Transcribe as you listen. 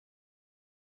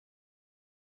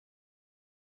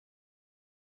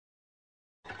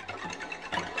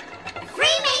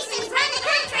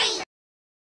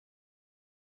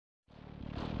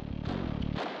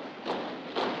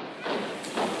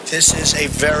This is a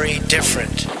very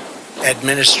different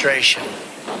administration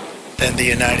than the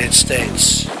United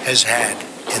States has had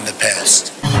in the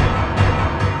past.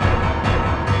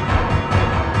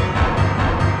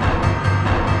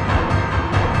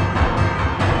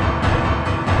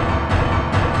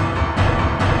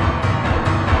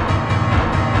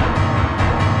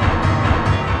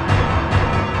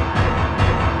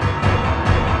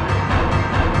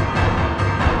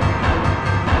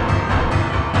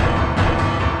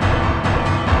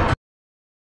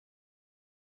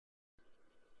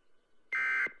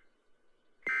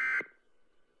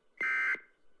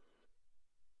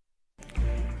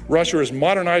 Russia is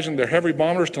modernizing their heavy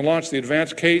bombers to launch the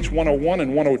advanced KH-101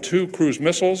 and 102 cruise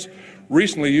missiles,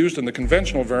 recently used in the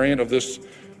conventional variant of this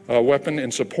weapon in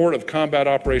support of combat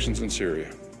operations in Syria.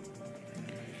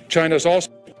 China is also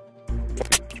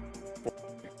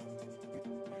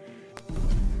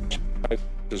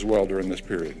as well during this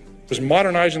period. Is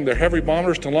modernizing their heavy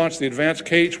bombers to launch the advanced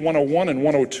KH-101 and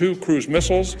 102 cruise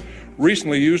missiles,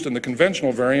 recently used in the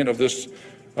conventional variant of this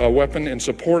weapon in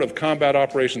support of combat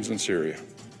operations in Syria.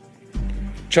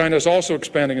 China is also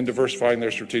expanding and diversifying their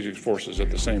strategic forces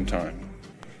at the same time.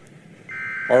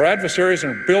 Our adversaries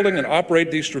are building and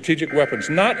operate these strategic weapons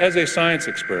not as a science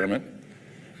experiment,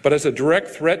 but as a direct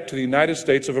threat to the United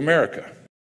States of America.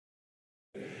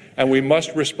 And we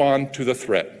must respond to the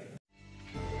threat.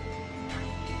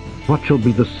 What shall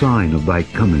be the sign of thy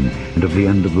coming and of the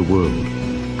end of the world?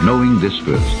 Knowing this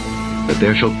first, that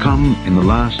there shall come in the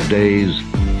last days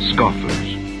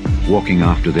scoffers, walking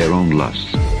after their own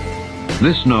lusts.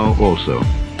 This know also,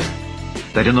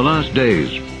 that in the last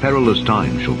days perilous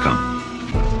times shall come.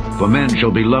 For men shall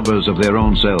be lovers of their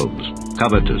own selves,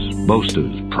 covetous,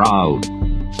 boasters, proud,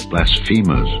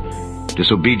 blasphemers,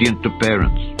 disobedient to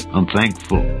parents,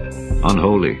 unthankful,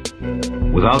 unholy,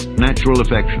 without natural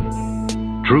affection,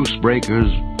 truce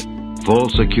breakers,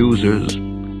 false accusers,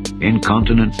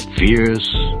 incontinent, fierce,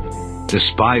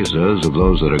 despisers of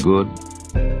those that are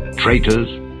good, traitors,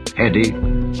 heady,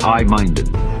 high-minded,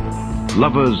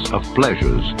 lovers of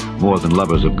pleasures more than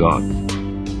lovers of God,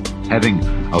 having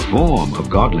a form of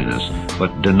godliness,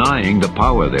 but denying the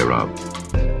power thereof.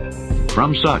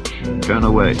 From such turn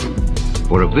away,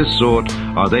 for of this sort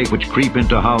are they which creep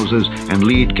into houses and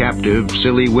lead captive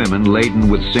silly women laden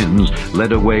with sins,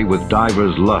 led away with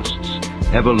divers lusts,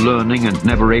 ever learning and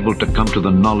never able to come to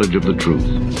the knowledge of the truth.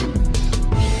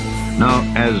 Now,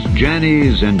 as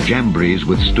Jannes and Jambres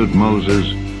withstood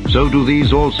Moses, so do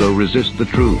these also resist the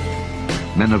truth.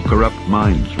 Men of corrupt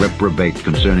minds reprobate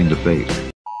concerning the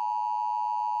faith.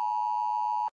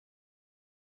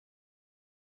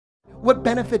 What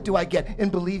benefit do I get in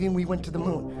believing we went to the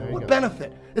moon? What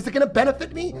benefit? Is it gonna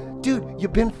benefit me? Dude,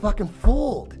 you've been fucking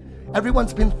fooled.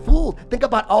 Everyone's been fooled. Think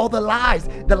about all the lies.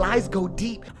 The lies go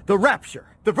deep. The rapture.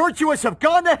 The virtuous have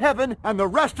gone to heaven, and the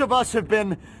rest of us have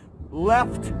been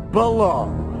left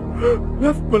below.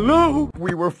 Left below?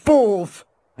 We were fools.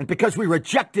 And because we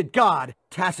rejected God,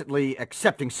 tacitly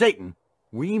accepting Satan,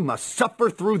 we must suffer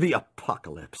through the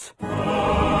apocalypse. Why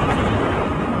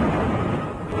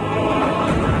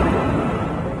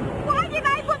did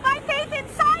I put my faith in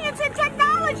science and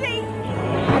technology?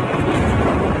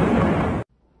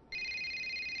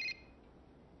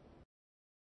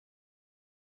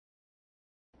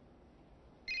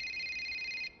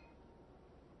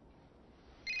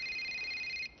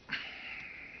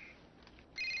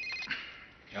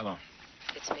 Hello.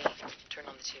 It's me. Turn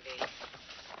on the TV.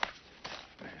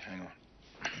 Hang on.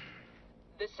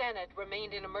 The Senate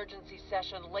remained in emergency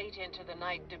session late into the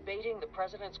night, debating the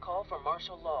president's call for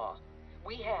martial law.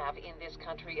 We have, in this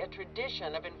country, a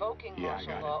tradition of invoking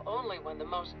martial law only when the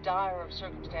most dire of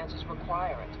circumstances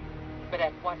require it. But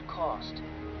at what cost?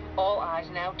 All eyes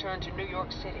now turn to New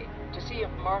York City to see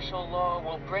if martial law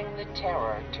will bring the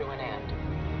terror to an end.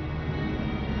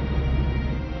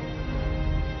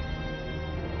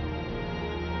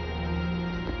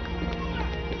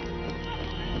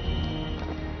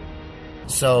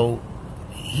 So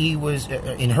he was,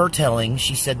 in her telling,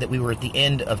 she said that we were at the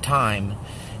end of time,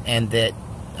 and that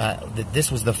that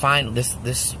this was the final.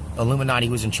 This Illuminati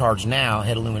who was in charge now,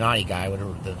 head Illuminati guy,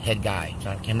 whatever, the head guy.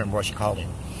 I can't remember what she called him.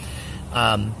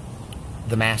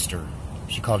 The master.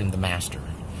 She called him the master.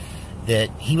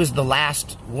 That he was the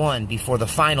last one before the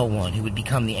final one who would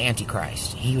become the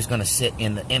Antichrist. He was going to sit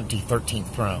in the empty 13th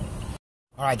throne.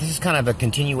 Alright, this is kind of a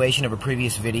continuation of a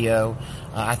previous video.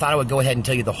 I thought I would go ahead and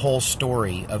tell you the whole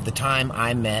story of the time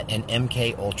I met an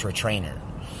MK Ultra trainer.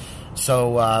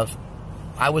 So,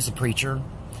 I was a preacher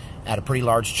at a pretty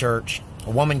large church. A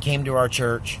woman came to our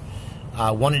church,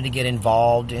 wanted to get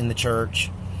involved in the church.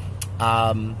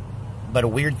 But a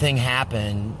weird thing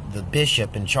happened. The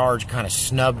bishop in charge kind of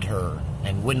snubbed her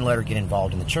and wouldn't let her get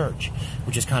involved in the church,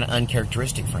 which is kind of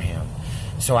uncharacteristic for him.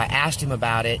 So I asked him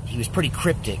about it. He was pretty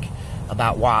cryptic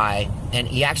about why, and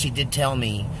he actually did tell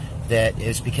me that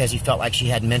it's because he felt like she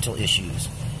had mental issues,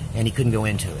 and he couldn't go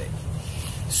into it.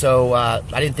 So I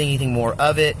didn't think anything more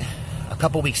of it. A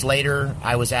couple weeks later,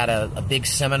 I was at a big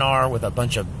seminar with a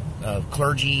bunch of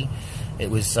clergy. It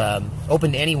was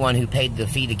open to anyone who paid the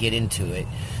fee to get into it,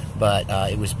 but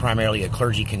it was primarily a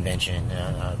clergy convention,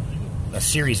 a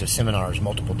series of seminars,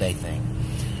 multiple day thing.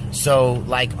 So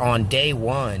like on day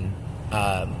one,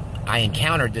 I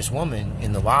encountered this woman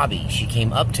in the lobby. She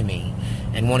came up to me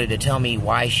and wanted to tell me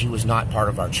why she was not part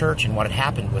of our church and what had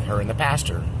happened with her and the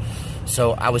pastor.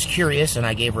 So I was curious and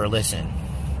I gave her a listen.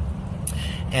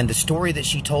 And the story that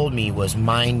she told me was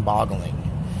mind-boggling.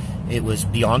 It was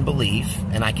beyond belief,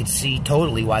 and I could see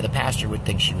totally why the pastor would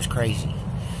think she was crazy.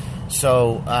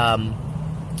 So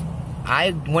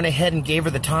I went ahead and gave her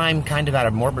the time kind of out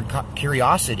of morbid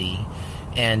curiosity.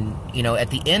 And, you know, at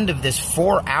the end of this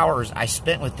 4 hours I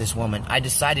spent with this woman, I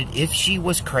decided if she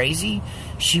was crazy,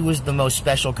 she was the most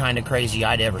special kind of crazy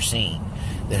I'd ever seen.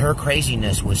 That her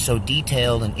craziness was so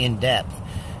detailed and in-depth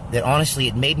that honestly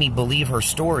it made me believe her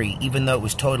story, even though it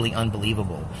was totally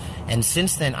unbelievable. And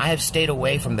since then, I have stayed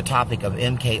away from the topic of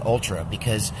MK Ultra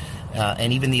because,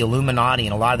 and even the Illuminati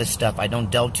and a lot of this stuff I don't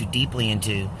delve too deeply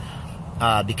into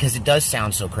because it does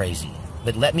sound so crazy.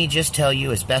 But let me just tell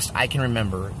you, as best I can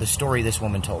remember, the story this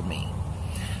woman told me.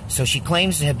 So she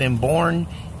claims to have been born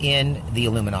in the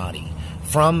Illuminati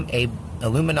from a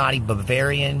Illuminati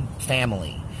Bavarian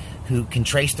family who can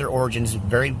trace their origins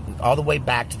all the way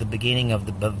back to the beginning of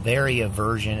the Bavaria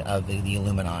version of the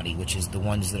Illuminati, which is the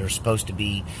ones that are supposed to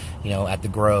be, you know, at the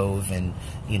Grove and,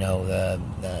 you know,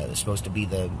 supposed to be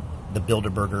the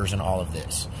Bilderbergers and all of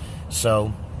this.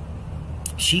 So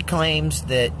she claims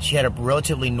that she had a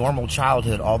relatively normal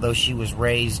childhood, although she was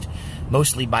raised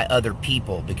mostly by other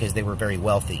people because they were very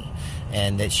wealthy,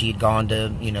 and that she had gone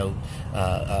to,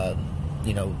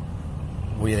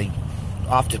 were they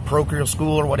off to parochial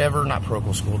school or whatever, not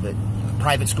parochial school, but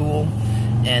private school,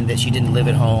 and that she didn't live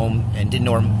at home and didn't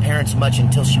know her parents much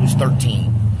until she was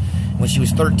 13. When she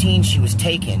was 13, she was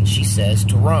taken, she says,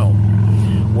 to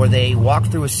Rome, where they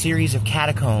walked through a series of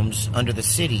catacombs under the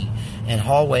city and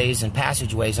hallways and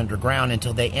passageways underground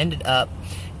until they ended up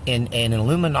in an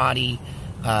Illuminati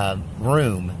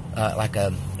room, like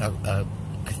a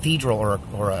cathedral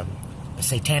or a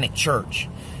satanic church.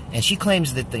 And she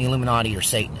claims that the Illuminati are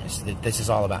Satanists, that this is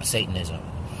all about Satanism.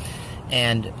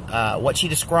 And what she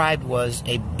described was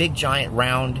a big, giant,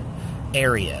 round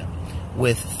area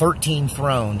with 13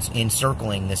 thrones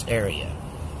encircling this area.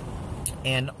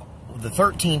 And the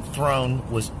 13th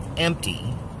throne was empty.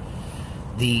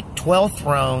 The 12th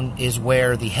throne is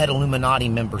where the head Illuminati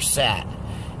member sat.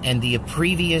 And the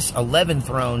previous 11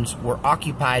 thrones were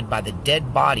occupied by the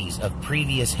dead bodies of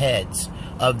previous heads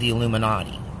of the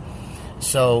Illuminati.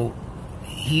 So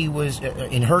he was,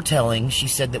 in her telling, she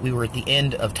said that we were at the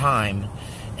end of time,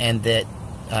 and that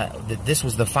that this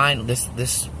was the final.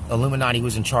 This Illuminati who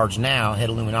was in charge now, head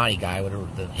Illuminati guy, whatever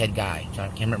the head guy, I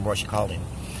can't remember what she called him,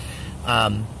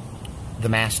 the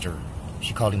Master.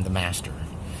 She called him the Master.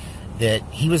 That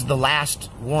he was the last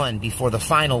one before the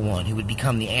final one who would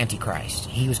become the Antichrist.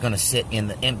 He was going to sit in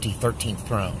the empty 13th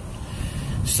throne.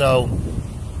 So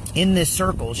in this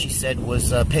circle, she said,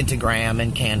 was a pentagram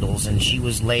and candles, and she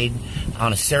was laid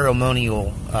on a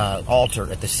ceremonial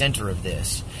altar at the center of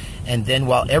this. And then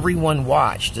while everyone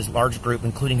watched, this large group,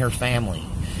 including her family,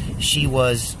 she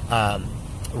was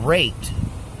raped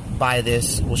by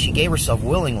this, well, she gave herself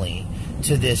willingly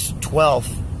to this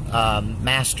 12th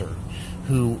master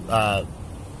who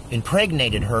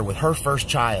impregnated her with her first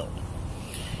child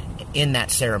in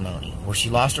that ceremony, where she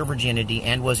lost her virginity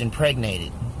and was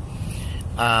impregnated.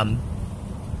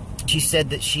 She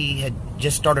said that she had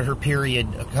just started her period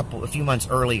a few months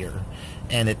earlier,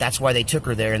 and that's why they took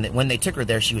her there, and that when they took her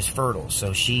there, she was fertile.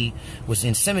 So she was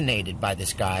inseminated by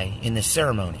this guy in this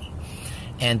ceremony,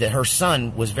 and that her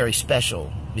son was very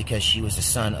special because she was the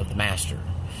son of the Master,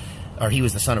 or he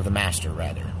was the son of the Master,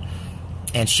 rather.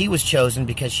 And she was chosen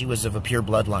because she was of a pure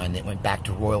bloodline that went back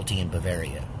to royalty in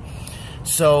Bavaria.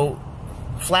 So,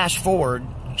 flash forward,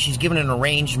 she's given an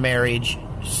arranged marriage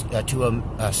to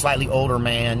a slightly older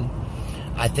man.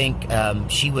 I think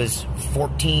she was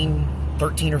 13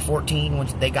 or 14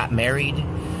 when they got married.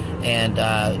 And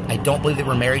I don't believe they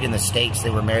were married in the States. They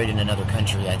were married in another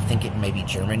country. I think it may be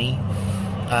Germany.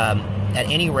 At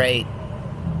any rate,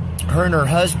 her and her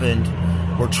husband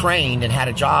were trained and had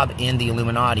a job in the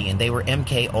Illuminati, and they were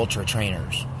MK Ultra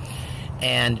trainers.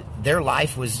 And their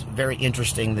life was very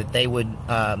interesting, that they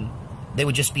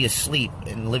would just be asleep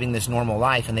and living this normal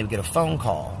life, and they would get a phone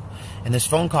call. And this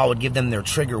phone call would give them their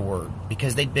trigger word,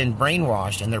 because they'd been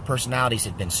brainwashed and their personalities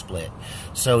had been split.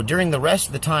 So during the rest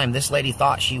of the time, this lady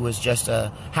thought she was just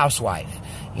a housewife,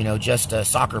 you know, just a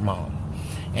soccer mom.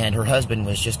 And her husband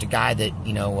was just a guy that,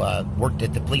 you know, worked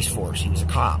at the police force. He was a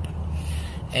cop.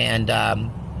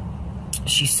 And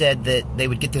she said that they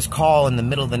would get this call in the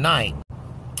middle of the night.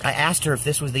 I asked her if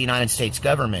this was the United States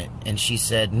government, and she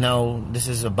said, no, this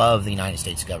is above the United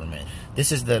States government.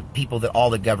 This is the people that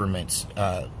all the governments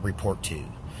report to.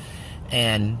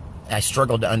 And I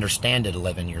struggled to understand it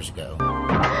 11 years ago.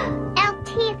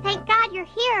 LT, thank God you're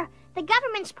here. The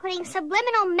government's putting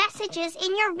subliminal messages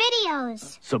in your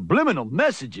videos. Subliminal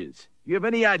messages? You have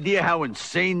any idea how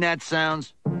insane that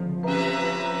sounds?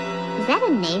 Is that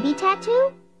a Navy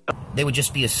tattoo? They would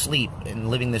just be asleep and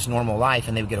living this normal life,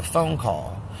 and they would get a phone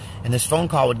call. And this phone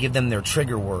call would give them their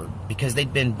trigger word, because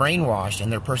they'd been brainwashed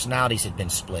and their personalities had been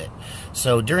split.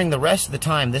 So during the rest of the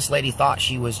time, this lady thought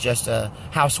she was just a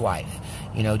housewife,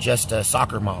 you know, just a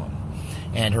soccer mom.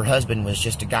 And her husband was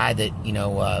just a guy that, you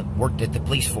know, worked at the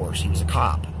police force. He was a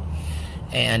cop.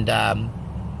 And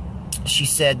she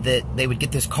said that they would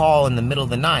get this call in the middle of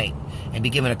the night and be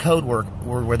given a code word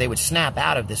where they would snap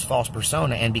out of this false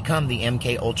persona and become the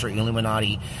MK Ultra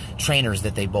Illuminati trainers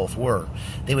that they both were.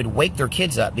 They would wake their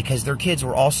kids up, because their kids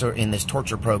were also in this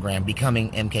torture program,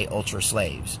 becoming MK Ultra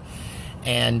slaves.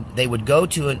 And they would go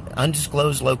to an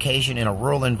undisclosed location in a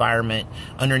rural environment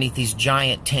underneath these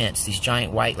giant tents, these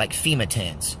giant white, like FEMA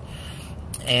tents.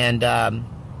 And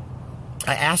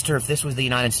I asked her if this was the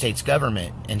United States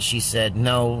government, and she said,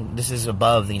 no, this is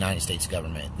above the United States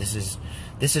government. This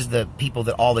is the people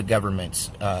that all the governments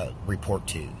report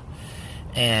to.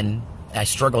 And I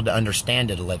struggled to understand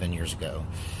it 11 years ago.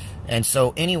 And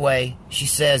so anyway, she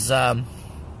says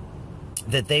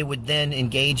that they would then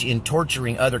engage in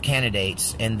torturing other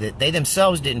candidates, and that they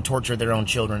themselves didn't torture their own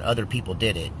children, other people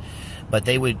did it. But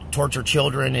they would torture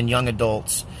children and young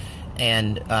adults,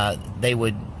 and they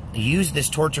would use this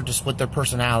torture to split their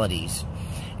personalities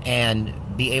and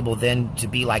be able then to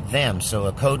be like them. So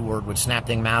a code word would snap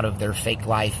them out of their fake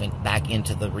life and back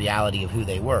into the reality of who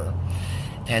they were.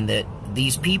 And that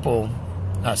these people,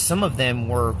 some of them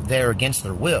were there against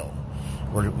their will,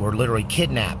 were literally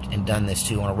kidnapped and done this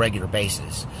to on a regular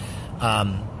basis.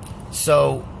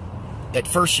 So at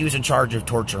first she was in charge of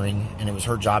torturing, and it was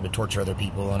her job to torture other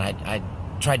people. And I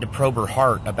tried to probe her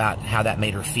heart about how that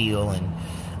made her feel, and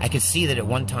I could see that at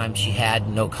one time she had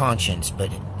no conscience,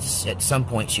 but at some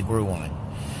point she grew one.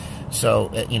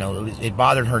 So, you know, it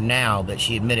bothered her now, but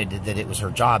she admitted that it was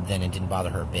her job then and didn't bother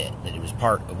her a bit, that it was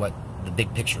part of what the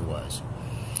big picture was.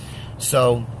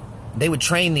 So they would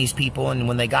train these people, and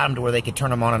when they got them to where they could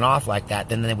turn them on and off like that,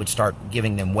 then they would start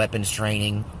giving them weapons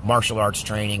training, martial arts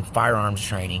training, firearms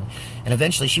training, and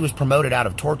eventually she was promoted out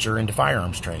of torture into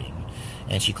firearms training,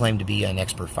 and she claimed to be an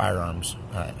expert firearms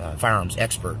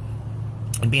expert.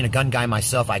 And being a gun guy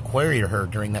myself, I queried her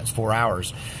during that 4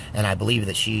 hours, and I believe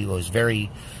that she was very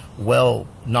well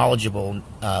knowledgeable,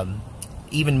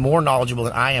 even more knowledgeable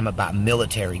than I am about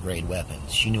military-grade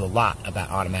weapons. She knew a lot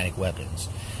about automatic weapons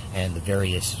and the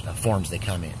various forms they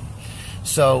come in.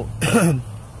 So,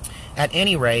 at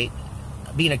any rate,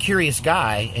 being a curious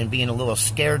guy and being a little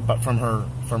scared from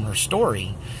her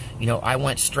story, you know, I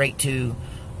went straight to,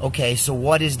 okay, so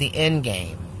what is the end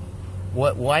game?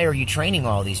 Why are you training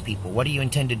all these people? What do you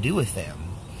intend to do with them?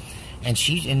 And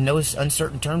she, in no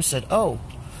uncertain terms, said, oh,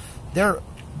 they're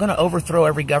going to overthrow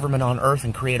every government on earth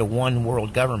and create a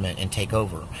one-world government and take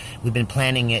over. We've been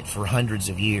planning it for hundreds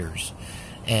of years.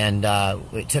 And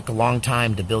it took a long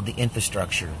time to build the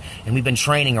infrastructure. And we've been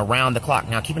training around the clock.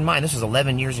 Now, keep in mind, this was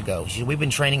 11 years ago. She said, we've been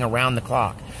training around the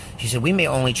clock. She said, we may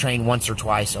only train once or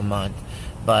twice a month,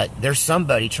 but there's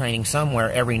somebody training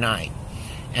somewhere every night.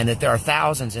 And that there are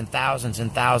thousands and thousands and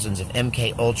thousands of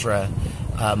MK Ultra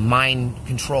mind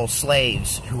control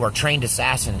slaves who are trained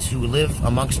assassins who live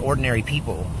amongst ordinary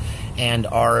people and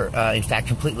are, in fact,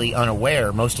 completely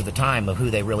unaware most of the time of who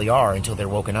they really are until they're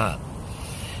woken up.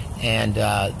 And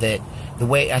that the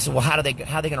way, I said, well, how are they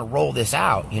going to roll this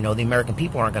out? You know, the American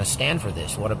people aren't going to stand for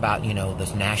this. What about, you know,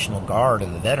 this National Guard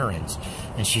and the veterans?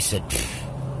 And she said,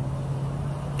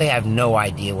 they have no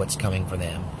idea what's coming for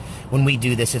them. When we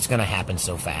do this, it's going to happen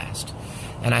so fast.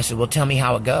 And I said, well, tell me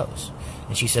how it goes.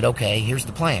 And she said, okay, here's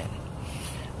the plan.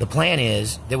 The plan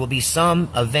is there will be some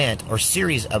event or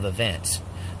series of events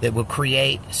that will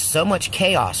create so much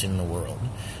chaos in the world,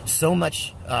 so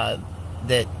much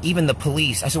that even the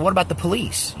police, I said, what about the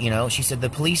police? You know, she said, the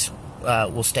police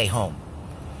will stay home.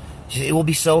 She said, it will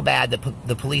be so bad that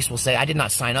the police will say, I did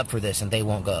not sign up for this, and they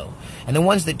won't go. And the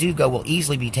ones that do go will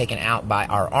easily be taken out by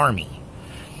our army.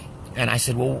 And I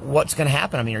said, well, what's going to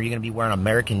happen? I mean, are you going to be wearing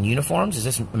American uniforms? Is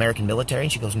this American military?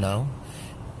 And she goes, no.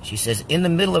 She says, in the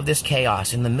middle of this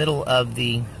chaos, in the middle of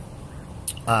the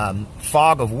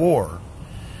fog of war,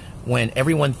 when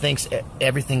everyone thinks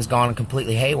everything's gone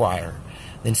completely haywire,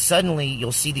 then suddenly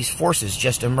you'll see these forces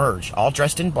just emerge, all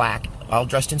dressed in black, all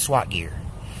dressed in SWAT gear.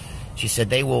 She said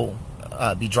they will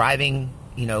be driving,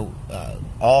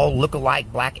 all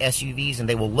look-alike black SUVs, and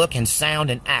they will look and sound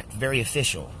and act very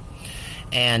official.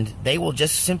 And they will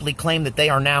just simply claim that they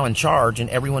are now in charge and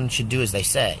everyone should do as they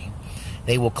say.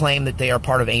 They will claim that they are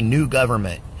part of a new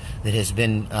government that has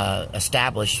been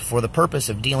established for the purpose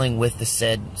of dealing with the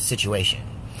said situation.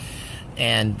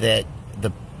 And that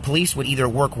the police would either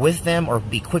work with them or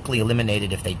be quickly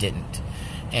eliminated if they didn't.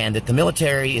 And that the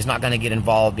military is not going to get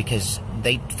involved because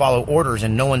they follow orders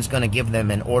and no one's going to give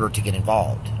them an order to get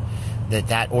involved.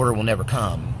 That order will never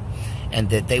come. And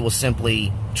that they will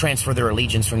simply transfer their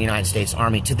allegiance from the United States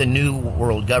Army to the new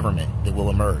world government that will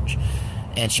emerge.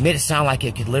 And she made it sound like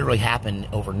it could literally happen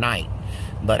overnight.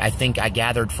 But I think I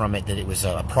gathered from it that it was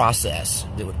a process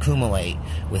that would accumulate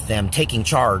with them taking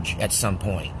charge at some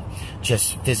point.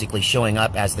 Just physically showing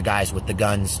up as the guys with the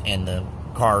guns and the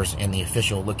cars and the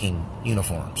official-looking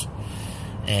uniforms.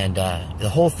 And the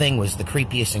whole thing was the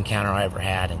creepiest encounter I ever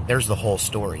had, and there's the whole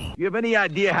story. You have any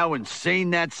idea how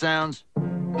insane that sounds?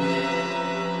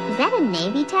 Is that a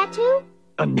Navy tattoo?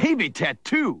 A Navy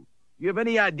tattoo? You have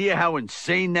any idea how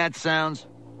insane that sounds?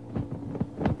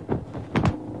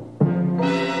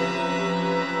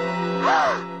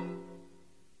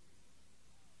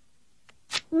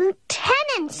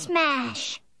 Lieutenant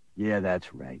Smash! Yeah,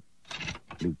 that's right.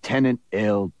 Lieutenant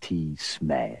L.T.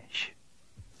 Smash.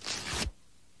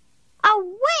 A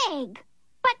wig!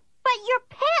 But your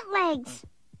pant legs!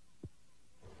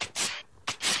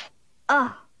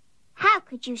 Oh, how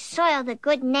could you soil the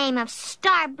good name of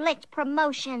Star Blitz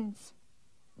Promotions?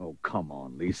 Oh, come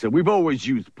on, Lisa. We've always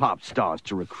used pop stars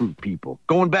to recruit people,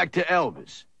 going back to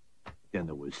Elvis. Then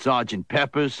there was Sergeant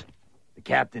Pepper's, the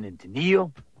Captain and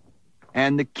Tennille,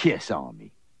 and the Kiss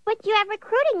Army. But you have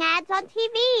recruiting ads on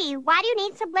TV. Why do you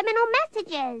need subliminal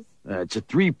messages? It's a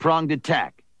three-pronged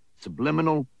attack.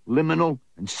 Subliminal, liminal,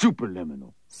 and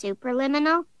superliminal.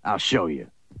 Superliminal? I'll show you.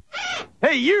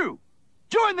 Hey, you!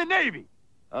 Join the Navy!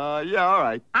 Yeah, all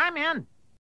right. I'm in.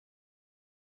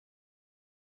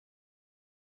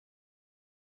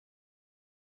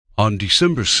 On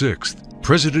December 6th,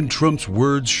 President Trump's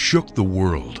words shook the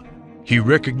world. He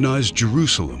recognized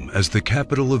Jerusalem as the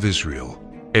capital of Israel,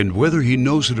 and whether he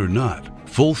knows it or not,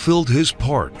 fulfilled his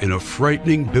part in a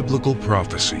frightening biblical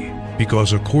prophecy.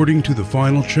 Because according to the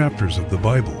final chapters of the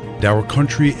Bible, our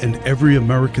country and every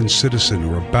American citizen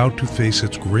are about to face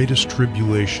its greatest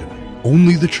tribulation.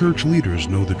 Only the church leaders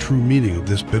know the true meaning of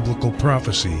this biblical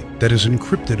prophecy that is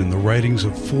encrypted in the writings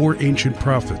of 4 ancient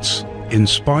prophets,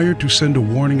 inspired to send a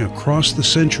warning across the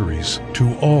centuries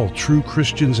to all true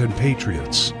Christians and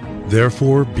patriots.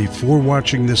 Therefore, before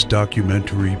watching this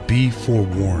documentary, be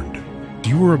forewarned.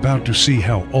 You are about to see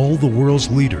how all the world's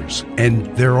leaders and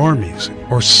their armies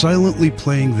are silently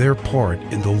playing their part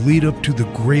in the lead-up to the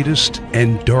greatest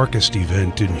and darkest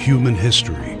event in human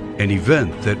history. An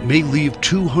event that may leave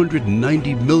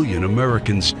 290 million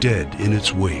Americans dead in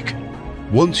its wake.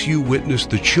 Once you witness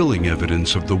the chilling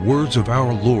evidence of the words of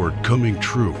our Lord coming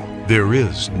true, there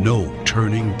is no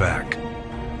turning back.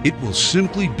 It will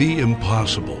simply be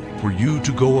impossible for you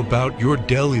to go about your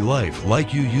daily life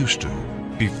like you used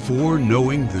to before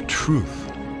knowing the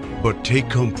truth. But take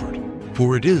comfort,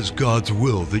 for it is God's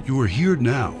will that you are here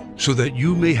now so that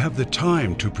you may have the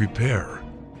time to prepare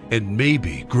and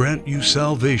maybe grant you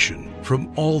salvation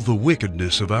from all the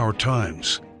wickedness of our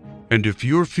times. And if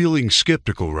you're feeling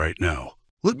skeptical right now,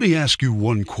 let me ask you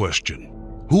one question.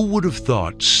 Who would have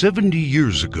thought 70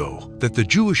 years ago that the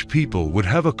Jewish people would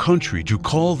have a country to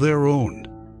call their own?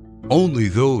 Only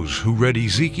those who read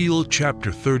Ezekiel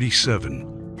chapter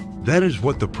 37. That is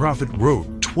what the prophet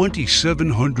wrote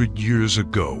 2,700 years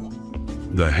ago.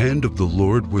 The hand of the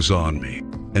Lord was on me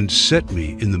and set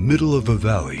me in the middle of a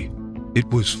valley. It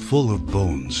was full of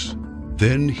bones.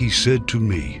 Then he said to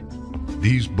me,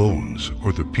 "These bones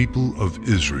are the people of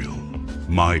Israel,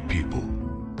 my people.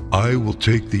 I will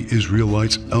take the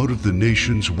Israelites out of the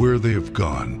nations where they have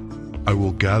gone. I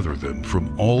will gather them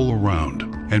from all around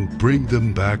and bring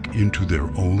them back into their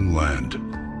own land.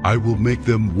 I will make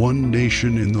them one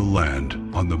nation in the land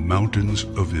on the mountains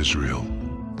of Israel."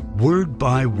 Word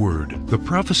by word, the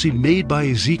prophecy made by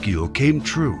Ezekiel came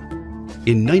true.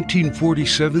 In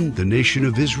 1947, the nation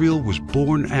of Israel was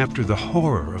born after the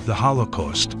horror of the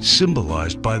Holocaust,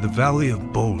 symbolized by the Valley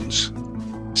of Bones.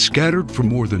 Scattered for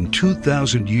more than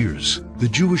 2,000 years, the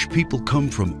Jewish people come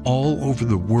from all over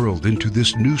the world into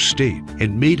this new state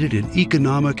and made it an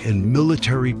economic and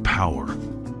military power.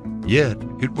 Yet,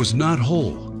 it was not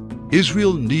whole.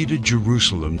 Israel needed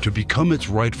Jerusalem to become its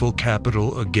rightful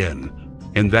capital again,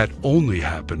 and that only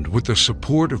happened with the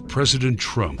support of President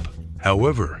Trump.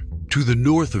 However, to the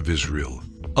north of Israel,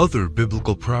 other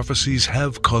biblical prophecies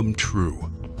have come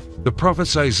true. The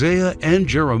prophets Isaiah and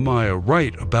Jeremiah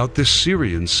write about this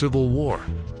Syrian civil war.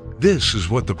 This is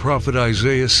what the prophet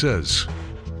Isaiah says: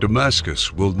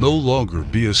 Damascus will no longer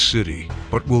be a city,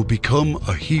 but will become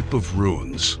a heap of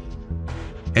ruins.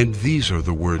 And these are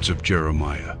the words of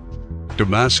Jeremiah: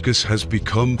 Damascus has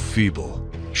become feeble.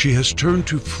 She has turned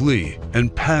to flee,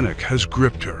 and panic has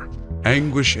gripped her.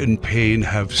 Anguish and pain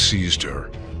have seized her.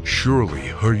 Surely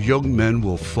her young men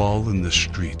will fall in the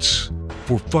streets.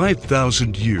 For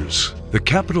 5,000 years, the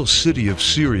capital city of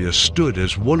Syria stood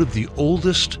as one of the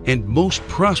oldest and most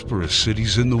prosperous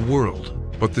cities in the world.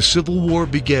 But the civil war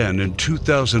began in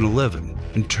 2011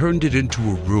 and turned it into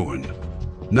a ruin.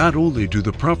 Not only do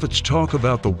the prophets talk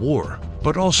about the war,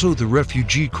 but also the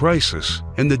refugee crisis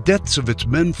and the deaths of its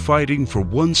men fighting for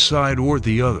one side or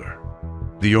the other.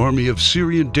 The army of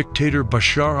Syrian dictator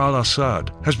Bashar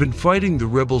al-Assad has been fighting the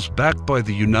rebels backed by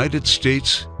the United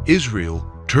States,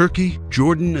 Israel, Turkey,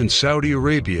 Jordan, and Saudi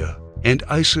Arabia, and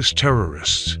ISIS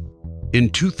terrorists.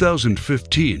 In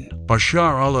 2015,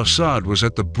 Bashar al-Assad was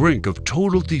at the brink of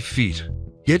total defeat.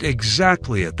 Yet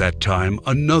exactly at that time,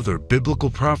 another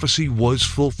biblical prophecy was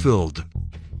fulfilled.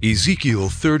 Ezekiel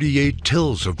 38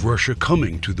 tells of Russia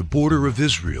coming to the border of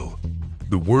Israel.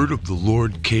 The word of the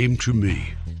Lord came to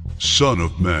me: Son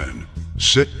of man,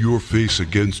 set your face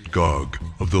against Gog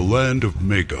of the land of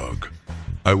Magog.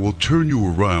 I will turn you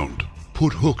around,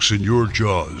 put hooks in your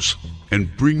jaws,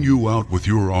 and bring you out with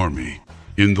your army.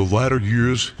 In the latter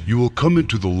years you will come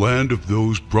into the land of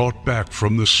those brought back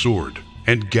from the sword,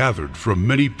 and gathered from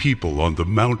many people on the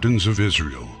mountains of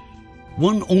Israel.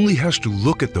 One only has to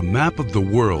look at the map of the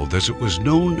world as it was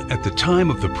known at the time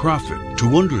of the prophet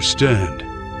to understand.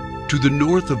 To the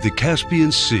north of the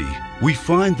Caspian Sea, we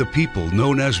find the people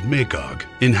known as Magog,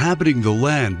 inhabiting the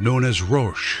land known as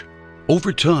Rosh.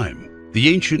 Over time, the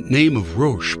ancient name of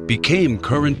Rosh became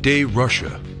current-day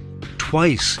Russia.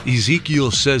 Twice, Ezekiel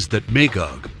says that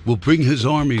Magog will bring his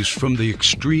armies from the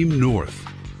extreme north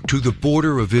to the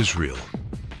border of Israel.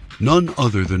 None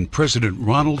other than President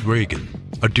Ronald Reagan,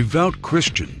 a devout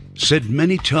Christian, said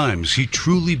many times he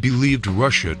truly believed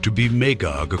Russia to be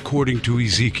Magog according to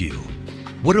Ezekiel.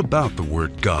 What about the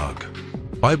word Gog?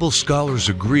 Bible scholars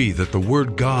agree that the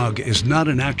word Gog is not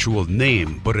an actual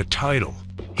name, but a title.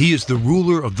 He is the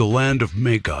ruler of the land of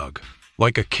Magog,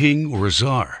 like a king or a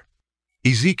czar.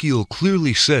 Ezekiel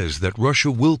clearly says that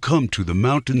Russia will come to the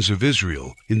mountains of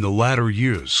Israel in the latter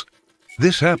years.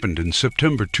 This happened in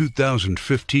September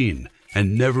 2015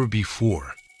 and never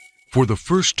before. For the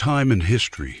first time in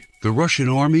history, the Russian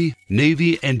Army,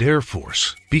 Navy, and Air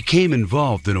Force became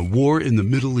involved in a war in the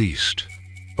Middle East.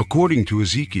 According to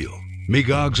Ezekiel,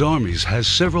 Magog's armies has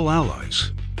several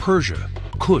allies: Persia,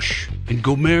 Kush, and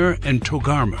Gomer and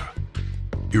Togarmah.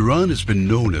 Iran has been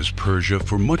known as Persia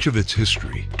for much of its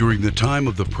history, during the time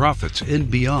of the prophets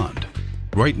and beyond.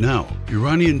 Right now,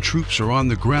 Iranian troops are on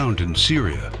the ground in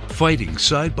Syria, fighting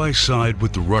side by side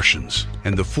with the Russians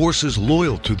and the forces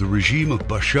loyal to the regime of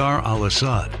Bashar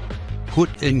al-Assad.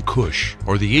 Put and Kush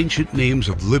are the ancient names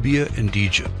of Libya and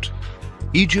Egypt.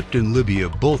 Egypt and Libya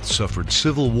both suffered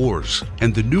civil wars,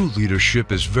 and the new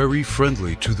leadership is very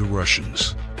friendly to the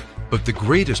Russians. But the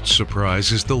greatest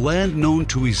surprise is the land known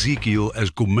to Ezekiel as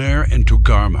Gomer and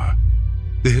Togarmah.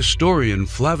 The historian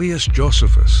Flavius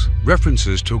Josephus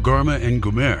references Togarmah and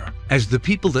Gomer as the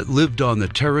people that lived on the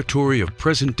territory of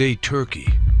present-day Turkey.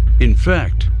 In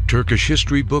fact, Turkish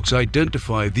history books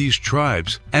identify these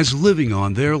tribes as living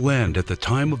on their land at the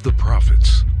time of the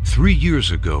prophets. 3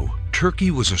 years ago,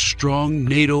 Turkey was a strong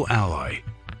NATO ally,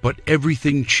 but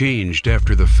everything changed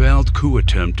after the failed coup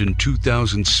attempt in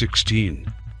 2016.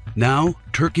 Now,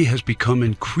 Turkey has become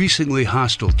increasingly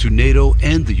hostile to NATO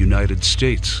and the United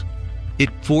States. It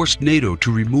forced NATO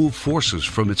to remove forces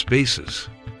from its bases.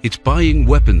 It's buying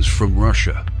weapons from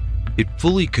Russia. It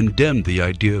fully condemned the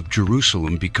idea of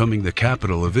Jerusalem becoming the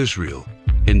capital of Israel.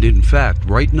 And in fact,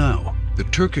 right now, the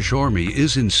Turkish army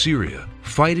is in Syria,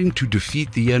 fighting to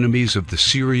defeat the enemies of the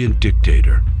Syrian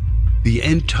dictator. The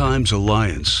End Times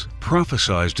Alliance,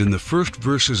 prophesied in the first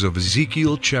verses of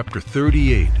Ezekiel chapter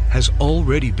 38, has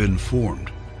already been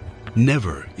formed.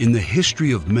 Never in the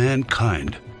history of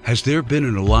mankind has there been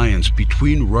an alliance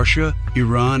between Russia,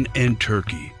 Iran, and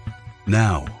Turkey.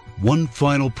 Now, one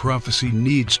final prophecy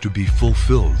needs to be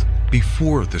fulfilled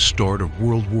before the start of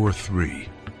World War III.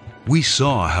 We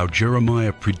saw how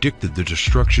Jeremiah predicted the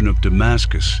destruction of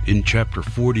Damascus in chapter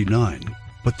 49,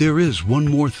 but there is one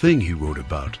more thing he wrote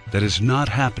about that has not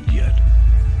happened yet.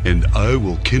 "And I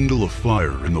will kindle a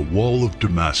fire in the wall of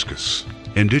Damascus,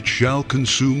 and it shall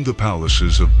consume the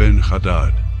palaces of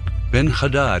Ben-Hadad."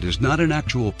 Ben-Hadad is not an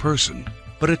actual person,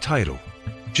 but a title.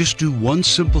 Just do one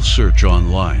simple search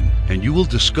online, and you will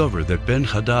discover that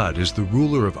Ben-Hadad is the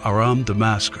ruler of Aram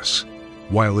Damascus.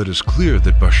 While it is clear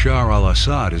that Bashar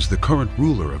al-Assad is the current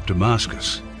ruler of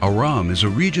Damascus, Aram is a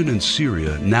region in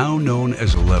Syria now known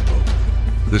as Aleppo.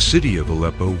 The city of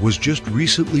Aleppo was just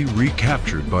recently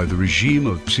recaptured by the regime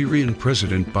of Syrian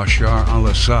President Bashar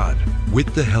al-Assad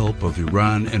with the help of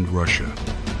Iran and Russia.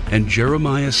 And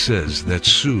Jeremiah says that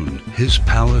soon his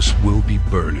palace will be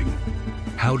burning.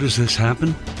 How does this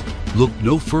happen? Look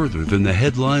no further than the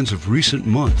headlines of recent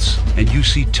months, and you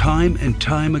see time and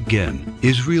time again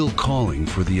Israel calling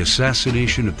for the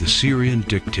assassination of the Syrian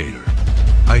dictator.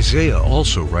 Isaiah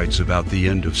also writes about the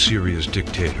end of Syria's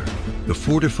dictator. The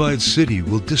fortified city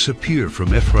will disappear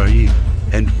from Ephraim,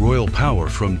 and royal power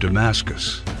from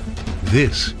Damascus.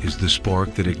 This is the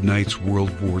spark that ignites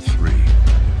World War III.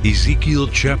 Ezekiel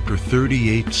chapter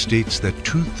 38 states that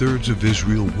 2/3 of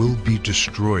Israel will be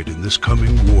destroyed in this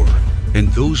coming war, and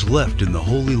those left in the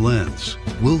Holy Lands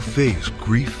will face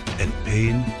grief and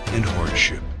pain and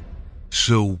hardship.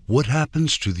 So what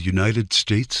happens to the United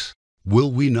States?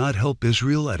 Will we not help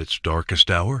Israel at its darkest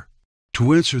hour?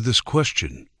 To answer this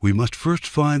question, we must first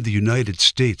find the United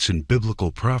States in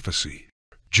biblical prophecy.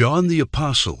 John the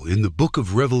Apostle in the book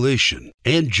of Revelation,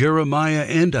 and Jeremiah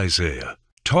and Isaiah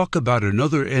talk about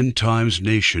another end times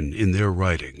nation in their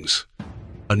writings.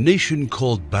 A nation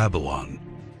called Babylon,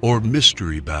 or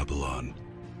Mystery Babylon.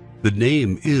 The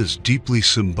name is deeply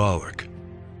symbolic.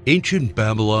 Ancient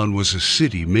Babylon was a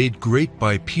city made great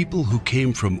by people who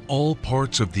came from all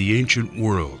parts of the ancient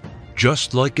world,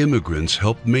 just like immigrants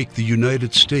helped make the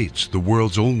United States the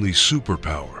world's only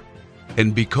superpower.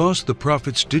 And because the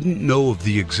prophets didn't know of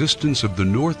the existence of the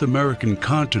North American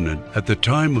continent at the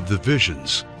time of the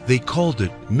visions, they called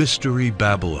it Mystery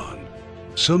Babylon.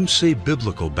 Some say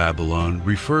biblical Babylon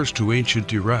refers to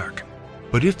ancient Iraq.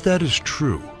 But if that is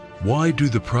true, why do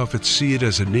the prophets see it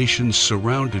as a nation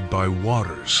surrounded by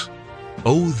waters?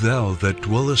 O thou that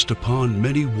dwellest upon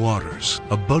many waters,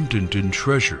 abundant in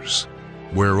treasures,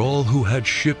 where all who had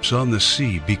ships on the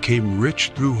sea became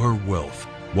rich through her wealth.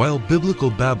 While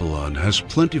biblical Babylon has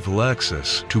plentiful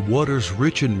access to waters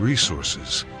rich in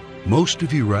resources, most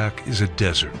of Iraq is a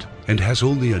desert and has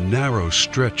only a narrow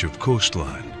stretch of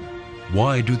coastline.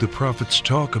 Why do the prophets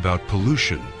talk about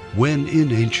pollution when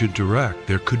in ancient Iraq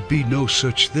there could be no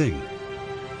such thing?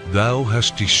 Thou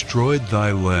hast destroyed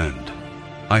thy land.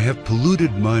 I have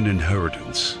polluted mine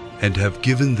inheritance, and have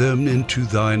given them into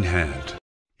thine hand.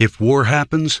 If war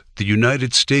happens, the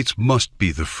United States must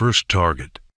be the first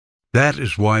target. That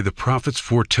is why the prophets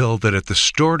foretell that at the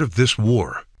start of this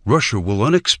war, Russia will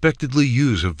unexpectedly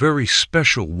use a very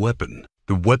special weapon,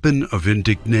 the weapon of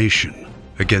indignation,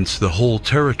 against the whole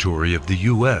territory of the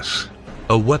U.S.,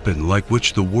 a weapon like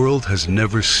which the world has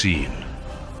never seen.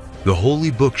 The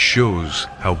Holy Book shows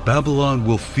how Babylon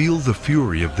will feel the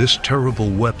fury of this terrible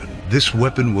weapon. This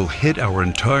weapon will hit our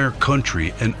entire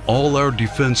country, and all our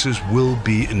defenses will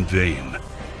be in vain.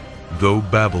 Though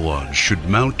Babylon should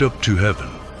mount up to heaven,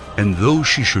 and though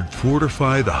she should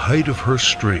fortify the height of her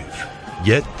strength,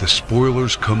 yet the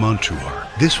spoilers come unto her.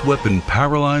 This weapon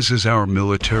paralyzes our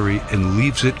military and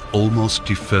leaves it almost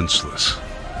defenseless.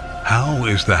 How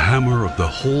is the hammer of the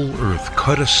whole earth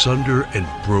cut asunder and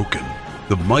broken?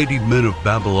 The mighty men of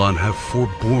Babylon have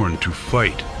forborne to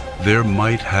fight. Their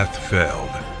might hath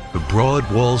failed. The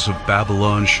broad walls of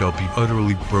Babylon shall be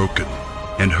utterly broken,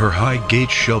 and her high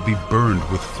gates shall be burned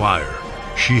with fire.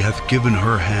 She hath given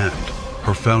her hand.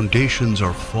 Her foundations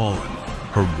are fallen.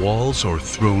 Her walls are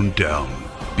thrown down,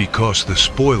 because the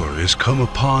spoiler is come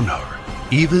upon her,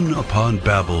 even upon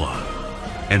Babylon.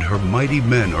 And her mighty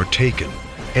men are taken.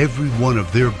 Every one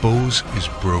of their bows is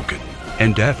broken.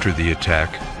 And after the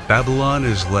attack, Babylon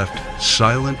is left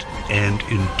silent and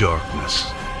in darkness.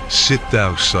 Sit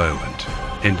thou silent,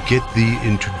 and get thee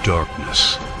into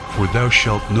darkness, for thou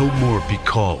shalt no more be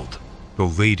called the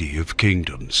Lady of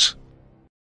Kingdoms.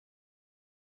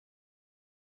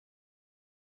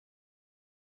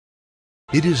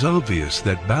 It is obvious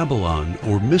that Babylon,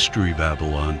 or Mystery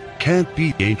Babylon, can't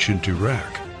be ancient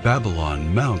Iraq.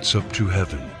 Babylon mounts up to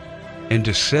heaven and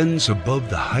descends above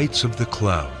the heights of the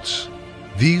clouds.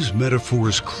 These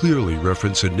metaphors clearly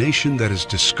reference a nation that has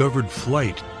discovered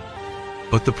flight.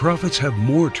 But the prophets have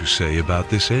more to say about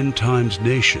this end times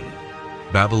nation.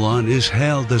 Babylon is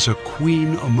hailed as a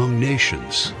queen among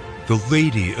nations, the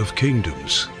lady of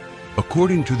kingdoms.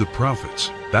 According to the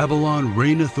prophets, Babylon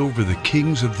reigneth over the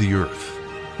kings of the earth.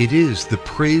 It is the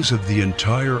praise of the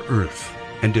entire earth,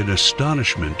 and an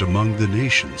astonishment among the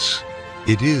nations.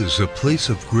 It is a place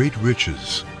of great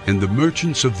riches, and the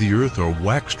merchants of the earth are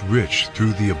waxed rich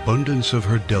through the abundance of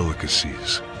her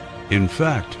delicacies. In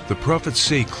fact, the prophets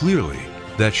say clearly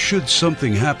that should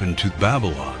something happen to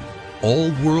Babylon,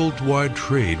 all worldwide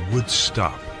trade would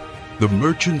stop. The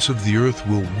merchants of the earth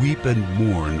will weep and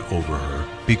mourn over her,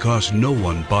 because no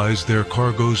one buys their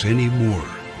cargoes anymore.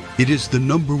 It is the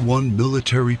 #1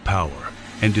 military power,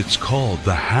 and it's called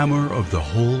the hammer of the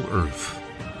whole earth.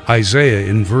 Isaiah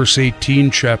in verse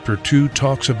 18, chapter 2,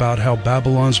 talks about how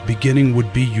Babylon's beginning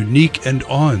would be unique and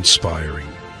awe-inspiring.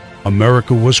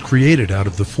 America was created out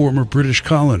of the former British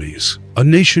colonies, a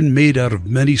nation made out of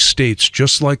many states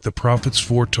just like the prophets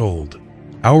foretold.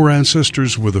 Our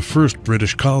ancestors were the first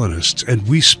British colonists, and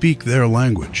we speak their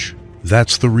language.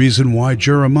 That's the reason why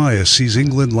Jeremiah sees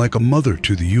England like a mother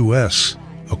to the U.S.,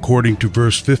 according to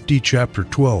verse 50, chapter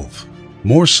 12.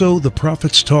 More so, the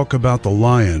prophets talk about the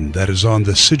lion that is on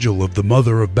the sigil of the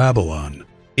mother of Babylon.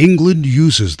 England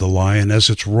uses the lion as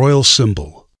its royal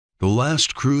symbol. The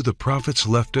last crew the prophets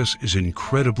left us is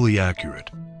incredibly accurate.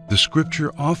 The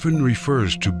scripture often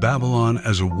refers to Babylon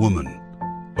as a woman.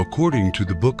 According to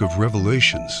the book of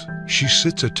Revelations, she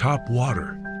sits atop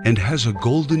water and has a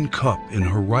golden cup in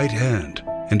her right hand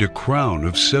and a crown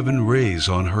of 7 rays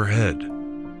on her head.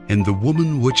 And the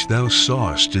woman which thou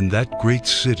sawest in that great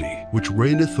city, which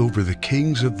reigneth over the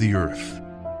kings of the earth.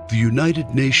 The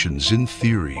United Nations, in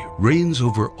theory, reigns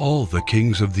over all the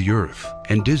kings of the earth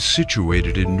and is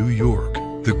situated in New York,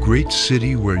 the great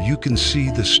city where you can see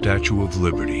the Statue of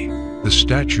Liberty. The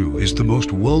statue is the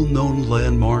most well-known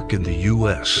landmark in the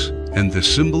U.S. and the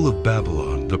symbol of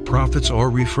Babylon the prophets are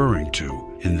referring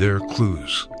to in their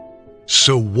clues.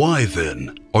 So why,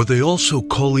 then, are they also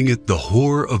calling it the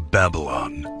Whore of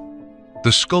Babylon?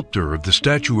 The sculptor of the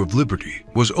Statue of Liberty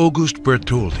was Auguste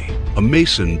Bertholdi, a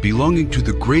Mason belonging to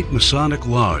the Great Masonic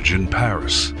Lodge in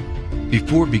Paris.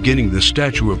 Before beginning the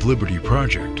Statue of Liberty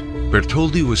project,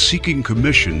 Bertholdi was seeking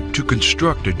commission to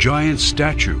construct a giant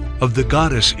statue of the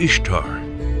goddess Ishtar.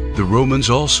 The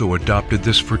Romans also adopted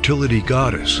this fertility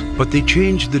goddess, but they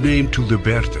changed the name to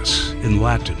Libertas in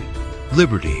Latin,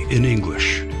 Liberty in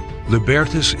English.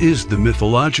 Libertas is the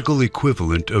mythological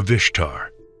equivalent of Ishtar.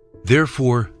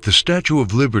 Therefore, the Statue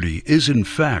of Liberty is in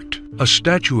fact a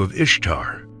statue of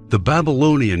Ishtar, the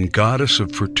Babylonian goddess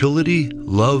of fertility,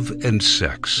 love, and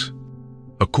sex.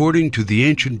 According to the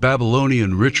ancient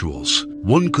Babylonian rituals,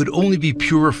 one could only be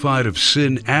purified of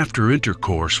sin after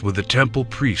intercourse with a temple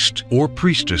priest or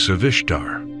priestess of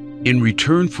Ishtar. In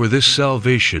return for this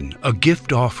salvation, a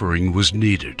gift offering was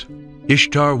needed.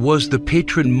 Ishtar was the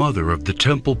patron mother of the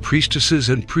temple priestesses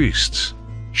and priests.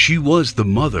 She was the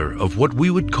mother of what we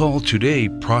would call today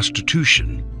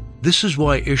prostitution. This is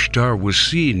why Ishtar was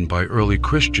seen by early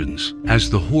Christians as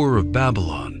the Whore of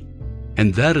Babylon.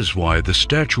 And that is why the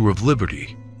Statue of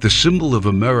Liberty, the symbol of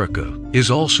America, is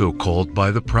also called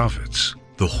by the prophets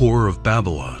the Whore of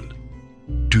Babylon.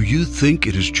 Do you think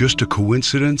it is just a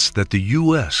coincidence that the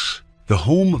U.S., the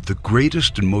home of the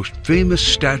greatest and most famous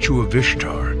statue of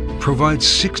Ishtar, provides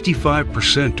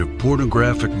 65% of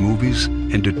pornographic movies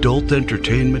and adult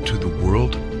entertainment to the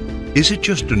world? Is it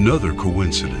just another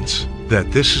coincidence that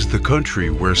this is the country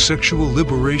where sexual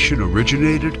liberation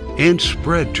originated and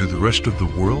spread to the rest of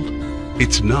the world?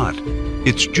 It's not.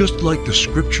 It's just like the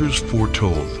scriptures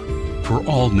foretold. For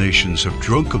all nations have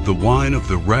drunk of the wine of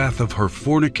the wrath of her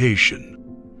fornication.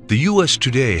 The U.S.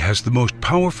 today has the most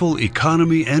powerful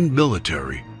economy and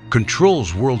military,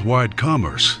 controls worldwide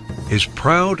commerce, is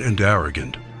proud and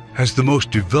arrogant, has the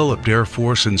most developed Air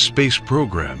Force and space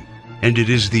program, and it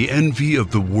is the envy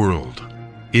of the world.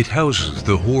 It houses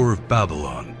the Whore of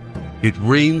Babylon. It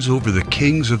reigns over the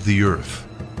kings of the earth.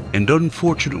 And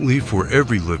unfortunately for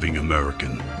every living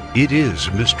American, it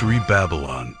is Mystery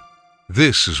Babylon.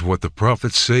 This is what the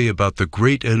prophets say about the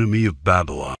great enemy of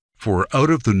Babylon. For out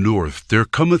of the north there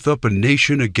cometh up a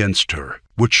nation against her,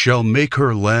 which shall make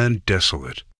her land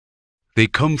desolate. They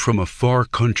come from a far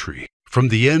country, from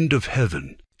the end of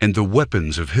heaven, and the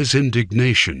weapons of his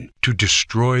indignation to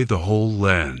destroy the whole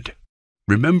land.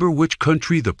 Remember which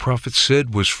country the prophet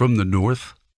said was from the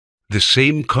north? The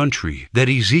same country that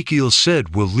Ezekiel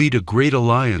said will lead a great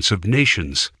alliance of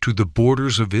nations to the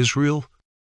borders of Israel?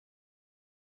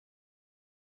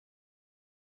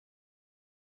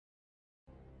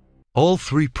 All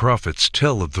three prophets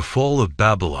tell of the fall of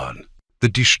Babylon, the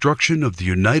destruction of the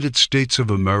United States of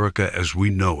America as we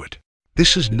know it.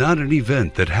 This is not an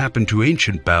event that happened to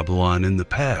ancient Babylon in the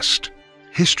past.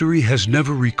 History has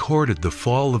never recorded the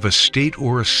fall of a state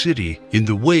or a city in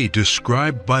the way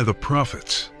described by the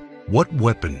prophets. What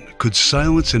weapon could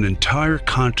silence an entire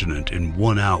continent in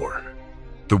 1 hour?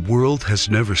 The world has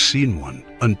never seen one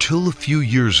until a few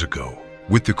years ago,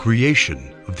 with the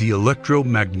creation of the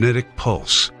electromagnetic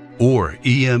pulse, or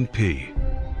EMP.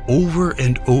 Over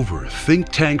and over, think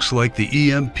tanks like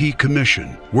the EMP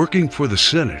Commission, working for the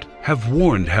Senate, have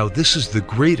warned how this is the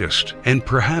greatest and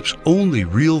perhaps only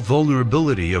real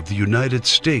vulnerability of the United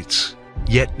States.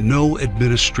 Yet no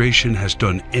administration has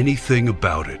done anything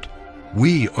about it.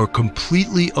 We are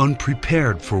completely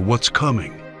unprepared for what's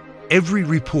coming. Every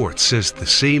report says the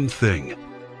same thing.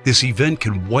 This event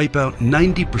can wipe out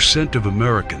 90% of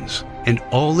Americans, and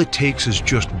all it takes is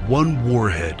just one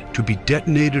warhead to be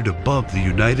detonated above the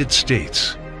United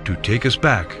States to take us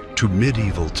back to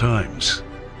medieval times.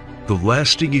 The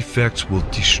lasting effects will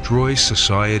destroy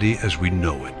society as we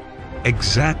know it,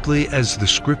 exactly as the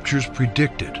scriptures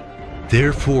predicted.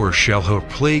 Therefore shall her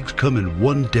plagues come in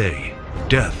one day,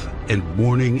 death and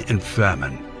mourning and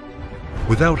famine.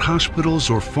 Without hospitals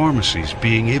or pharmacies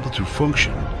being able to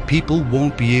function, people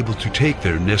won't be able to take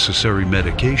their necessary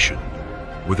medication.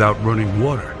 Without running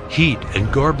water, heat,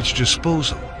 and garbage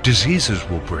disposal, diseases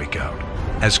will break out.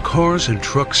 As cars and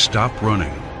trucks stop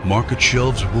running, market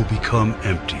shelves will become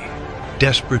empty.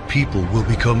 Desperate people will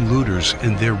become looters,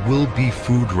 and there will be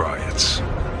food riots.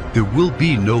 There will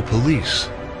be no police,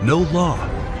 no law,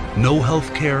 no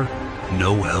health care,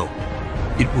 no help.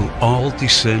 It will all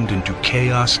descend into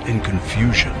chaos and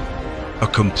confusion, a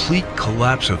complete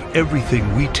collapse of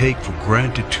everything we take for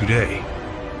granted today.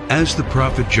 As the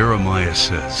prophet Jeremiah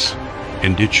says,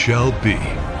 "And it shall be,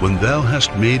 when thou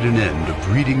hast made an end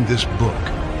of reading this book,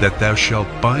 that thou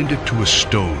shalt bind it to a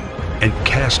stone, and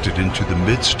cast it into the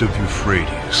midst of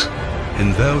Euphrates.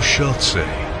 And thou shalt say,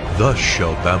 Thus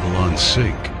shall Babylon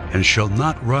sink, and shall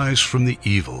not rise from the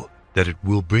evil that it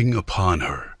will bring upon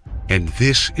her. And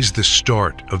this is the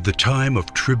start of the time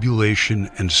of tribulation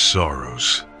and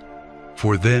sorrows.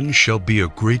 For then shall be a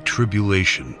great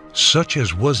tribulation, such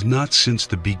as was not since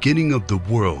the beginning of the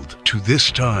world to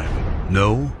this time,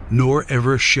 no, nor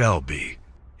ever shall be."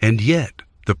 And yet,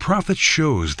 the prophet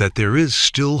shows that there is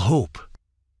still hope.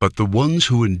 But the ones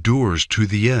who endures to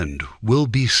the end will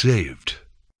be saved.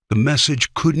 The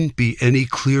message couldn't be any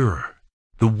clearer.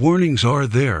 The warnings are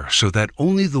there so that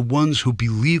only the ones who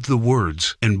believe the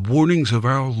words and warnings of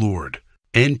our Lord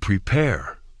and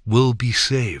prepare will be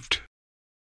saved.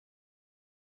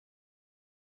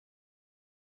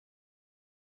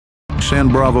 San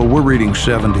Bravo, we're reading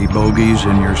 70 bogeys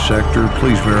in your sector.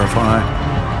 Please verify.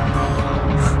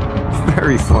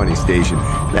 Very funny, Station.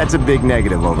 That's a big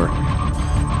negative, over.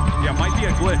 Yeah, might be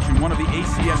a glitch in one of the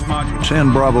ACS modules.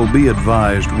 San Bravo, be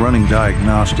advised, running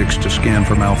diagnostics to scan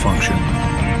for malfunction.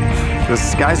 The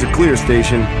skies are clear,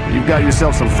 Station. You've got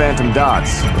yourself some phantom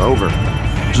dots. Over.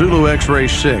 Zulu X-Ray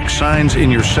 6, signs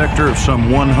in your sector of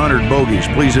some 100 bogeys.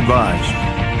 Please advise.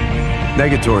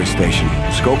 Negatory, Station.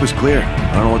 Scope is clear.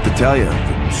 I don't know what to tell you.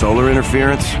 Solar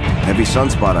interference, heavy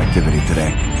sunspot activity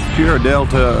today. Sierra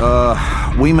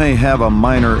Delta, we may have a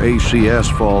minor ACS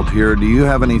fault here. Do you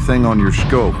have anything on your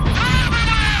scope?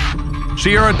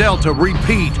 Sierra Delta,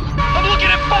 repeat. I'm looking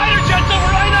at fighter jets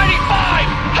over I-95!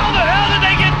 How the hell did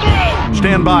they get through?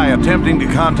 Stand by, attempting to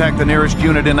contact the nearest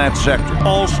unit in that sector.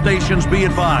 All stations be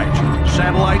advised.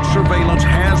 Satellite surveillance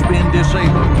has been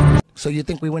disabled. So you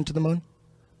think we went to the moon?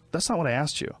 That's not what I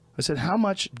asked you. I said, how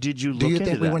much did you look into that? Do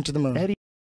you think we went to the moon? Eddie?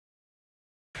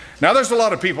 Now, there's a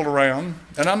lot of people around,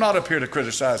 and I'm not up here to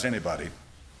criticize anybody.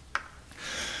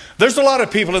 There's a lot of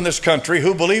people in this country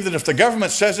who believe that if the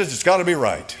government says it, it's got to be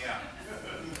right.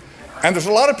 And there's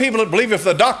a lot of people that believe if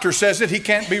the doctor says it, he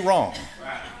can't be wrong.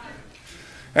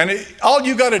 And all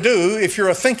you got to do, if you're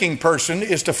a thinking person,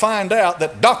 is to find out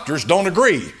that doctors don't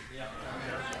agree.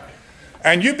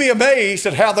 And you'd be amazed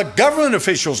at how the government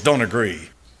officials don't agree.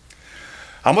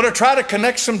 I'm going to try to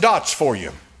connect some dots for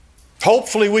you.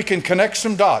 Hopefully we can connect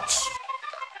some dots.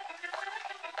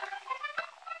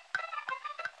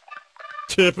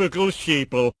 Typical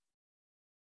sheeple.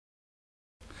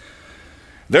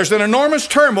 There's an enormous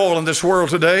turmoil in this world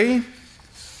today.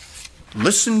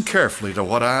 Listen carefully to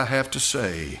what I have to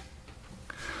say.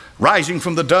 Rising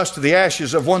from the dust to the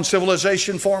ashes of one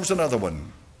civilization forms another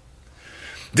one.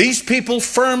 These people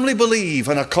firmly believe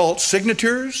in occult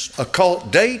signatures,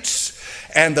 occult dates,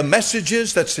 and the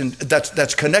messages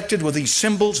that's connected with these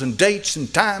symbols and dates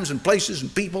and times and places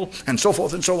and people and so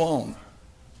forth and so on.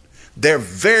 They're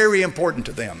very important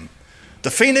to them.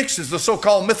 The phoenix is the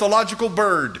so-called mythological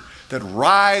bird that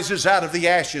rises out of the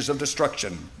ashes of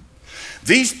destruction.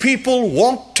 These people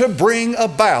want to bring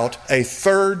about a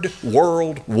third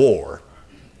world war.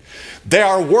 They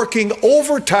are working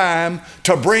overtime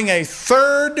to bring a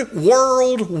third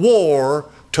world war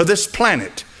to this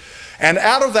planet. And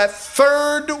out of that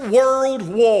third world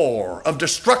war of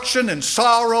destruction and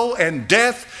sorrow and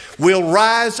death will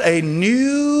rise a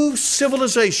new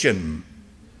civilization,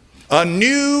 a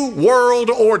new world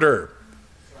order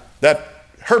that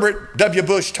Herbert W.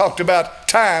 Bush talked about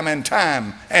time and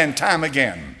time and time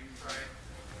again.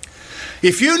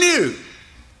 If you knew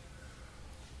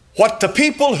what the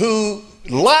people who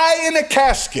lie in a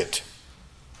casket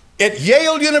at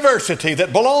Yale University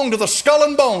that belong to the Skull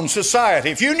and Bones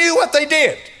Society, if you knew what they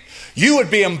did, you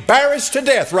would be embarrassed to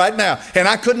death right now. And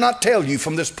I could not tell you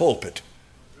from this pulpit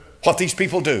what these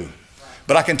people do.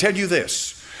 But I can tell you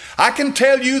this. I can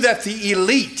tell you that the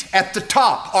elite at the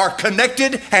top are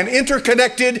connected and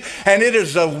interconnected, and it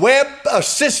is a web, a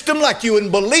system like you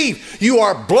wouldn't believe. You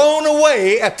are blown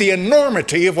away at the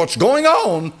enormity of what's going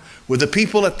on with the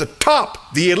people at the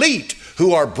top, the elite,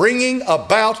 who are bringing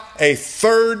about a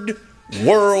third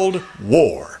world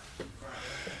war.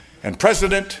 And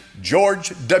President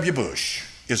George W. Bush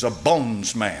is a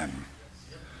bones man.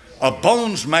 A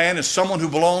bones man is someone who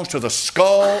belongs to the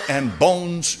Skull and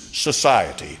Bones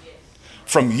Society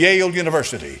from Yale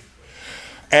University.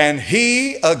 And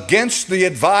he, against the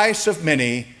advice of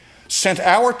many, sent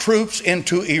our troops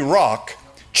into Iraq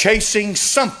chasing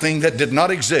something that did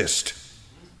not exist.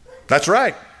 That's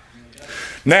right.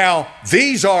 Now,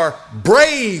 these are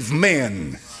brave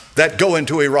men that go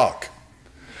into Iraq.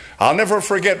 I'll never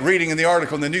forget reading in the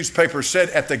article in the newspaper said,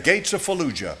 at the gates of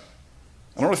Fallujah.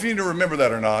 I don't know if you need to remember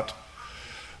that or not,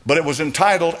 but it was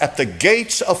entitled, At the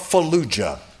Gates of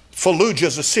Fallujah. Fallujah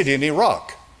is a city in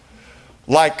Iraq.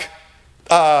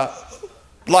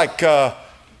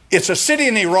 It's a city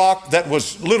in Iraq that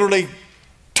was literally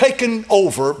taken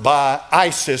over by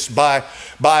ISIS, by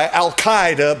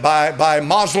Al-Qaeda, by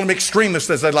Muslim extremists,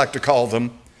 as they like to call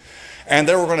them. And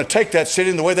they were going to take that city,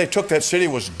 and the way they took that city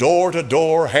was door to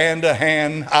door, hand to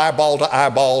hand, eyeball to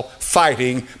eyeball,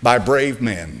 fighting by brave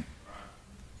men.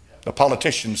 The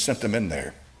politicians sent them in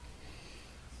there.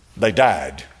 They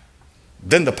died.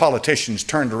 Then the politicians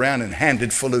turned around and handed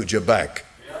Fallujah back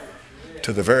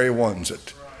to the very ones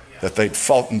that they'd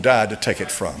fought and died to take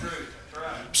it from.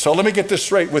 So let me get this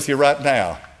straight with you right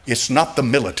now. It's not the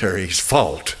military's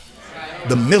fault.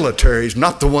 The military's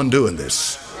not the one doing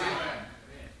this.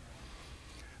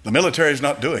 The military's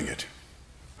not doing it.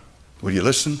 Will you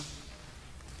listen?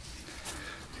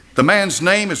 The man's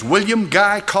name is William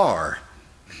Guy Carr.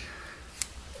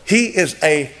 He is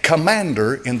a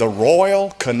commander in the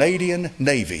Royal Canadian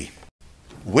Navy.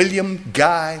 William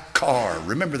Guy Carr.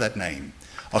 Remember that name.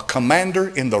 A commander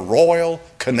in the Royal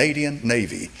Canadian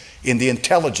Navy in the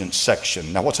intelligence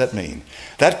section. Now, what's that mean?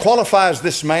 That qualifies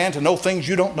this man to know things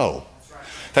you don't know.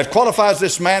 That qualifies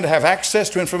this man to have access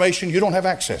to information you don't have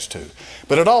access to.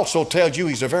 But it also tells you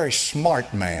he's a very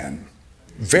smart man.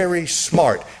 Very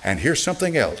smart. And here's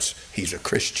something else. He's a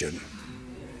Christian.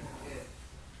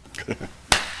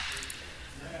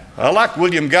 I like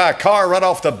William Guy Carr right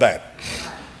off the bat.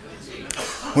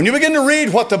 When you begin to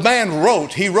read what the man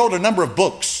wrote, he wrote a number of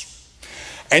books.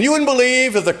 And you wouldn't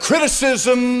believe of the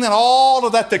criticism and all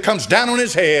of that comes down on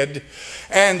his head.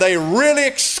 And they really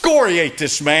excoriate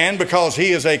this man because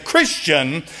he is a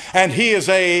Christian and he's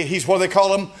what do they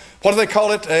call him? What do they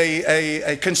call it?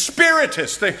 A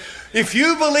conspiratist. If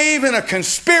you believe in a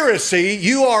conspiracy,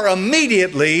 you are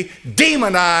immediately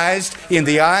demonized in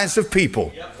the eyes of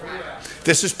people.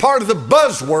 This is part of the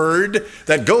buzzword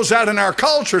that goes out in our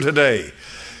culture today.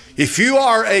 If you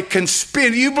are you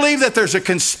believe that there's a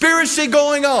conspiracy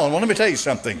going on. Well, let me tell you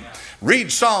something.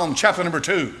 Read Psalm chapter number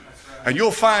 2, and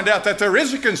you'll find out that there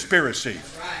is a conspiracy.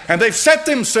 And they've set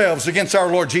themselves against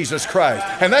our Lord Jesus Christ.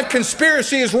 And that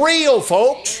conspiracy is real,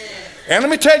 folks. And let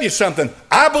me tell you something.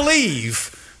 I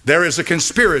believe there is a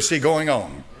conspiracy going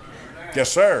on.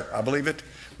 Yes, sir. I believe it.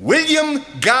 William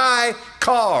Guy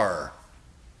Carr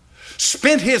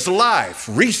spent his life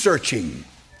researching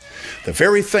the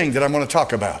very thing that I'm going to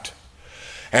talk about.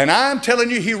 And I'm telling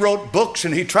you, he wrote books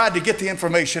and he tried to get the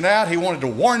information out. He wanted to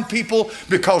warn people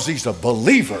because he's a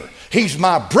believer. He's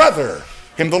my brother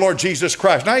in the Lord Jesus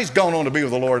Christ. Now he's gone on to be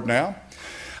with the Lord now.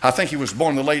 I think he was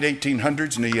born in the late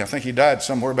 1800s, and I think he died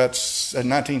somewhere about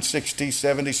 1960,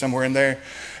 70, somewhere in there.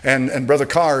 And Brother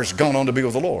Carr's gone on to be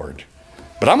with the Lord.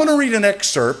 But I'm going to read an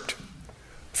excerpt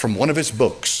from one of his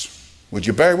books. Would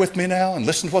you bear with me now and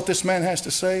listen to what this man has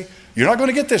to say? You're not going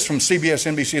to get this from CBS,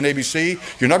 NBC, and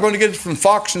ABC. You're not going to get it from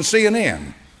Fox and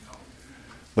CNN.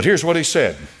 But here's what he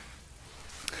said.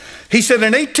 He said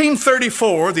in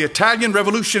 1834, the Italian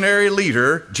revolutionary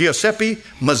leader, Giuseppe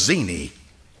Mazzini,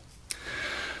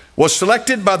 was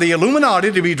selected by the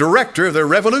Illuminati to be director of their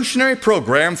revolutionary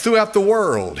program throughout the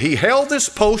world. He held this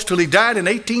post till he died in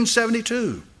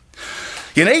 1872.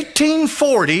 In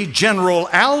 1840, General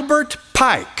Albert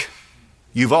Pike,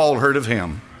 you've all heard of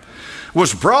him,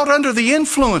 was brought under the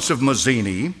influence of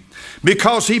Mazzini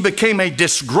because he became a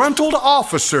disgruntled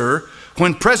officer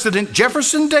when President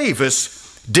Jefferson Davis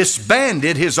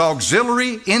disbanded his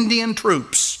auxiliary Indian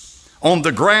troops on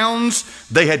the grounds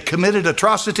they had committed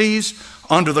atrocities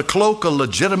under the cloak of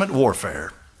legitimate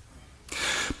warfare.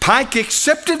 Pike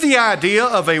accepted the idea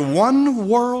of a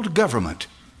one-world government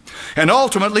and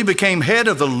ultimately became head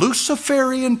of the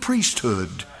Luciferian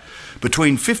priesthood.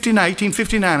 Between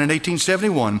 1859 and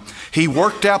 1871, he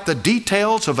worked out the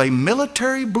details of a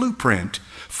military blueprint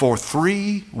for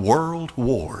 3 world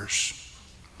wars.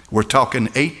 We're talking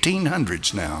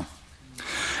 1800s now.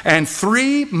 And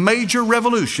 3 major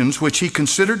revolutions which he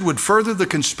considered would further the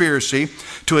conspiracy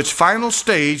to its final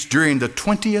stage during the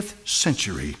 20th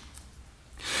century.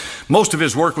 Most of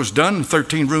his work was done in a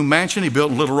 13-room mansion he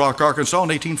built in Little Rock, Arkansas in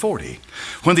 1840.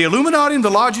 When the Illuminati and the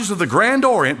lodges of the Grand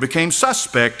Orient became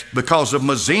suspect because of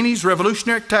Mazzini's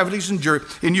revolutionary activities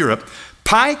in Europe,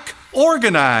 Pike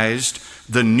organized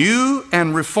the new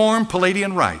and reformed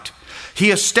Palladian Rite.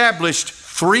 He established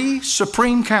 3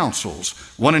 supreme councils,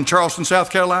 one in Charleston, South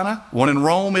Carolina, one in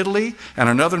Rome, Italy, and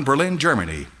another in Berlin,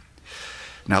 Germany.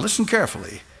 Now listen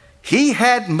carefully. He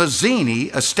had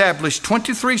Mazzini establish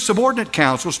 23 subordinate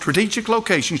councils, strategic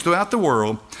locations throughout the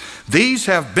world. These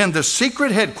have been the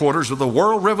secret headquarters of the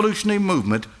world revolutionary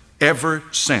movement ever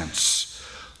since.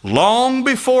 Long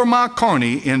before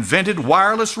Marconi invented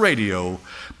wireless radio,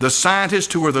 the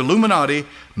scientists who were the Illuminati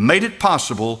made it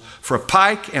possible for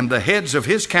Pike and the heads of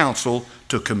his council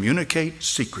to communicate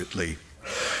secretly.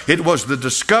 It was the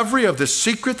discovery of this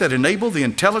secret that enabled the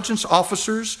intelligence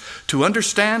officers to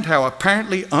understand how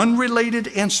apparently unrelated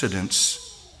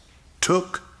incidents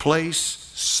took place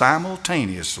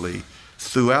simultaneously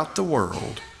throughout the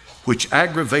world, which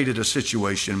aggravated a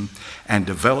situation and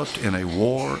developed in a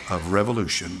war of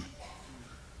revolution.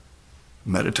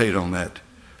 Meditate on that.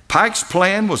 Pike's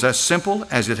plan was as simple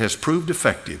as it has proved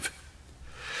effective.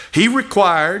 He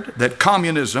required that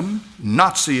communism,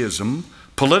 Nazism,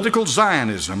 political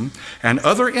Zionism, and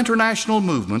other international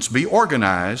movements be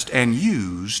organized and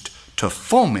used to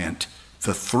foment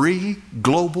the 3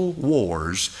 global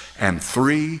wars and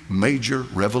 3 major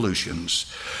revolutions.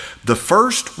 The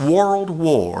First World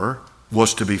War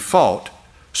was to be fought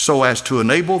so as to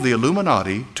enable the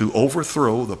Illuminati to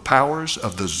overthrow the powers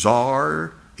of the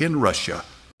Tsar in Russia.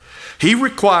 He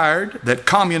required that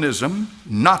communism,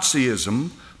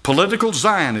 Nazism, political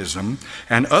Zionism,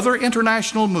 and other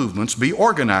international movements be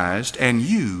organized and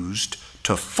used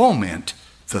to foment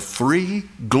the 3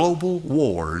 global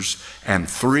wars and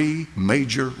 3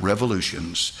 major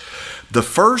revolutions. The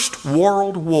First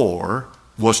World War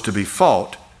was to be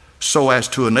fought so as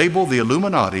to enable the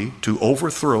Illuminati to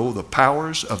overthrow the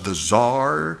powers of the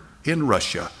Tsar in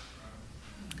Russia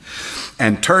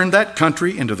and turn that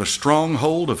country into the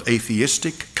stronghold of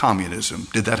atheistic communism.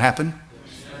 Did that happen?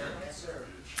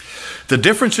 The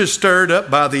differences stirred up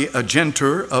by the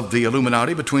agentur of the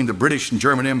Illuminati between the British and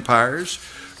German empires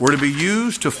were to be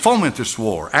used to foment this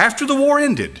war. After the war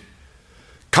ended,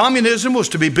 communism was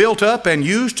to be built up and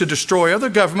used to destroy other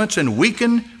governments and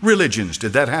weaken religions.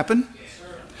 Did that happen?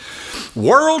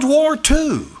 World War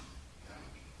II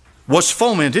was to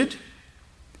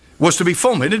be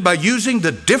fomented by using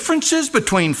the differences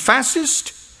between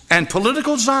fascist and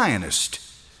political Zionist.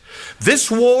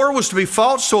 This war was to be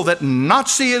fought so that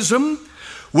Nazism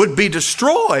would be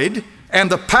destroyed and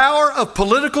the power of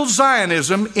political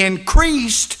Zionism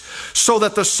increased so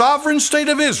that the sovereign state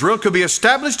of Israel could be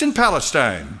established in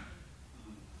Palestine.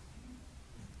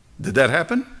 Did that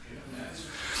happen?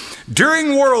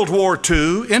 During World War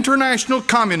II, international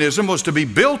communism was to be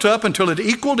built up until it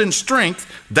equaled in strength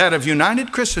that of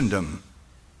united Christendom.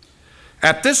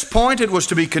 At this point, it was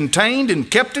to be contained and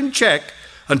kept in check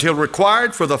until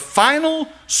required for the final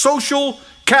social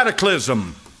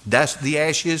cataclysm. That's the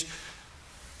ashes,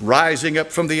 rising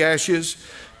up from the ashes.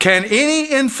 Can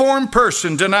any informed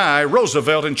person deny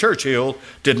Roosevelt and Churchill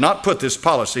did not put this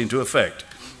policy into effect?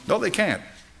 No, they can't.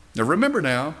 Now remember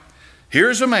now,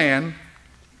 here's a man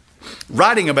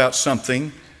writing about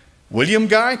something, William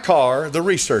Guy Carr, the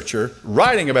researcher,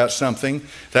 writing about something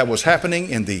that was happening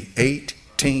in the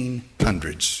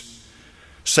 1800s.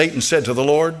 Satan said to the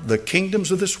Lord, the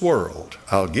kingdoms of this world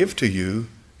I'll give to you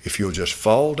if you'll just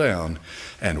fall down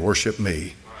and worship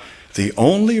me. The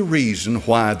only reason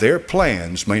why their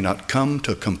plans may not come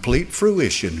to complete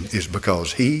fruition is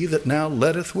because he that now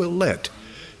letteth will let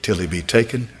till he be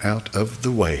taken out of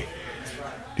the way.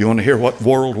 Do you want to hear what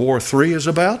World War III is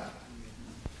about?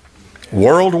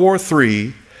 World War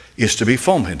III is to be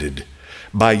fomented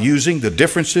by using the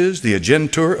differences the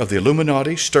agenda of the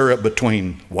Illuminati stir up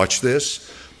between, watch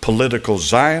this, political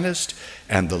Zionists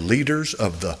and the leaders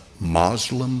of the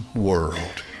Muslim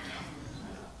world.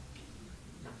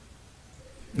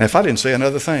 Now, if I didn't say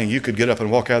another thing, you could get up and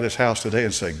walk out of this house today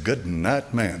and say, good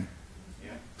night, man.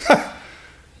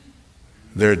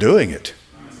 They're doing it.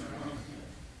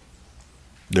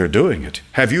 They're doing it.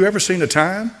 Have you ever seen a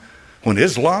time when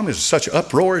Islam is such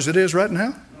uproar as it is right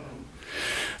now?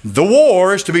 The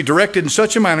war is to be directed in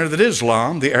such a manner that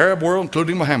Islam, the Arab world,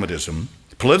 including Mohammedanism,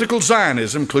 political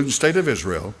Zionism, including the State of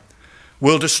Israel,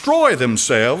 will destroy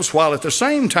themselves, while at the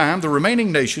same time the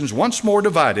remaining nations, once more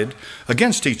divided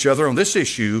against each other on this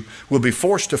issue, will be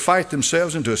forced to fight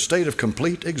themselves into a state of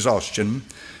complete exhaustion,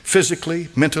 physically,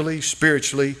 mentally,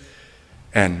 spiritually,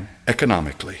 and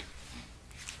economically.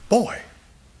 Boy,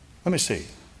 let me see.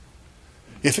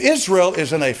 If Israel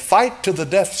is in a fight to the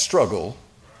death struggle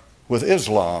with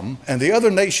Islam, and the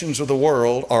other nations of the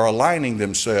world are aligning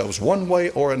themselves one way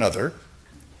or another,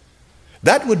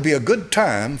 that would be a good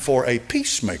time for a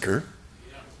peacemaker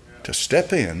to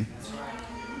step in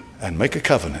and make a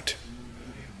covenant,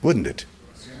 wouldn't it?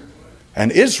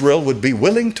 And Israel would be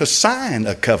willing to sign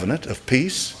a covenant of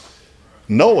peace,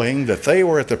 knowing that they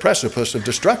were at the precipice of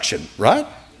destruction, right?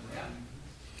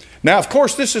 Now, of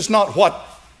course, this is not what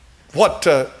Pike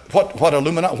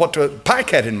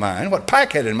had in mind. What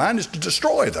Pike had in mind is to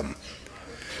destroy them,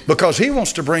 because he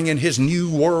wants to bring in his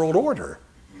new world order.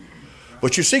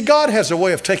 But you see, God has a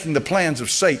way of taking the plans of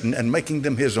Satan and making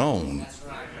them his own,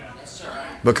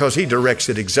 because he directs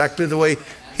it exactly the way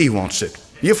he wants it.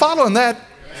 You following that?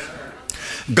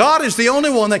 God is the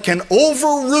only one that can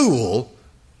overrule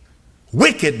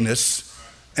wickedness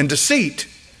and deceit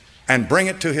and bring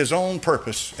it to his own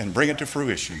purpose and bring it to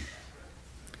fruition.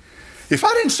 If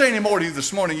I didn't say any more to you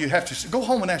this morning, you'd have to go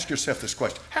home and ask yourself this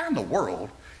question. How in the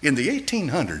world, in the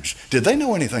 1800s, did they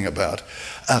know anything about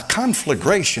a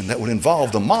conflagration that would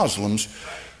involve the Muslims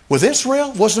with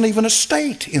Israel? Wasn't even a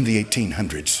state in the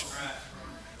 1800s.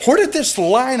 Where did this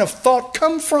line of thought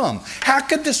come from? How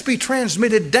could this be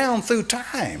transmitted down through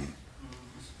time?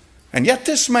 And yet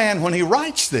this man, when he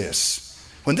writes this,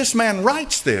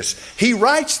 he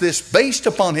writes this based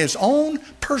upon his own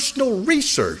personal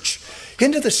research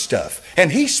into this stuff.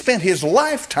 And he spent his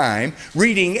lifetime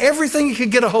reading everything he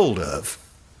could get a hold of.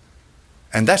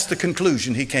 And that's the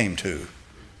conclusion he came to,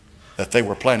 that they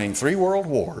were planning 3 world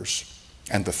wars,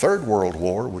 and the 3rd world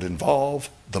war would involve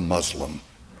the Muslim.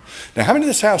 Now, how many in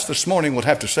this house this morning would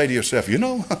have to say to yourself, you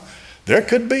know, there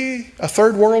could be a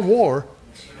 3rd world war,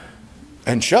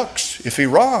 and shucks, if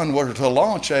Iran were to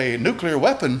launch a nuclear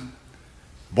weapon,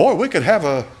 boy, we could have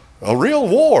a real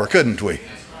war, couldn't we?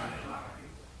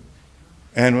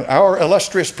 And our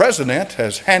illustrious president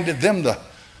has handed them the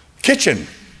kitchen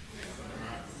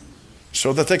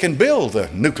so that they can build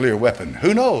a nuclear weapon.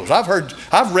 Who knows?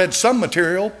 I've read some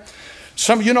material.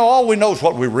 All we know is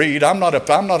what we read. I'm not at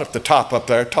the top up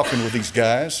there talking with these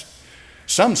guys.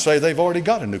 Some say they've already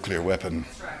got a nuclear weapon.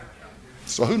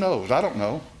 So who knows? I don't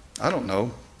know.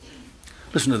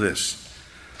 Listen to this.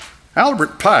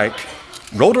 Albert Pike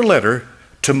wrote a letter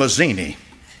to Mazzini.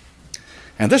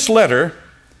 And this letter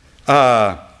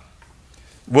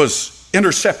was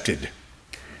intercepted.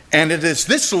 And it is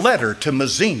this letter to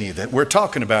Mazzini that we're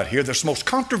talking about here, this most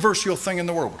controversial thing in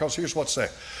the world, because here's what's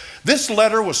said. This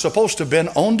letter was supposed to have been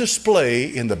on display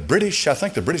in the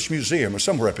British Museum or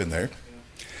somewhere up in there.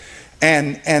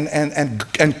 And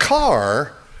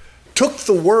Carr took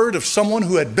the word of someone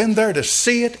who had been there to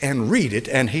see it and read it,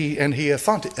 and he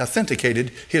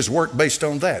authenticated his work based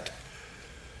on that.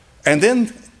 And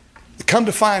then, come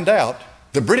to find out,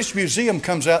 the British Museum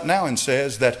comes out now and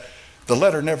says that the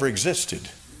letter never existed.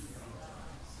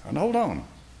 And hold on.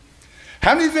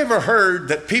 How many of you ever heard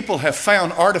that people have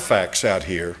found artifacts out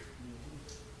here?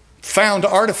 Found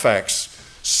artifacts,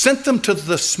 sent them to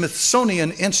the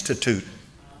Smithsonian Institute.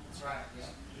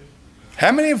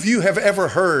 How many of you have ever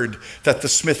heard that the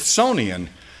Smithsonian,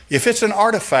 if it's an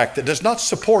artifact that does not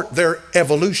support their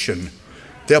evolution,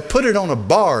 they'll put it on a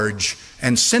barge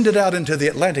and send it out into the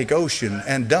Atlantic Ocean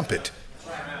and dump it?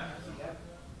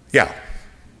 Yeah.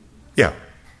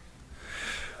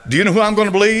 Do you know who I'm going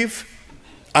to believe?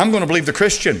 I'm going to believe the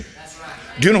Christian.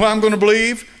 Do you know who I'm going to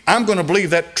believe? I'm going to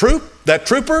believe that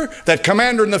trooper, that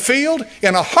commander in the field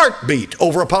in a heartbeat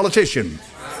over a politician.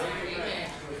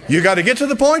 You got to get to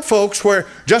the point, folks, where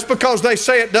just because they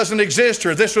say it doesn't exist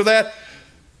or this or that,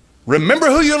 remember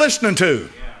who you're listening to.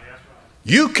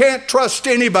 You can't trust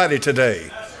anybody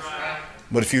today.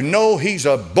 But if you know he's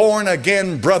a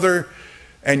born-again brother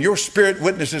and your spirit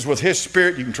witnesses with his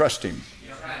spirit, you can trust him.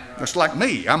 It's like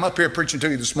me. I'm up here preaching to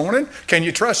you this morning. Can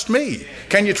you trust me?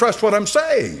 Can you trust what I'm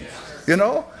saying? You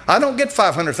know, I don't get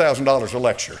 $500,000 a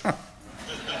lecture.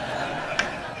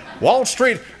 Wall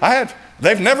Street,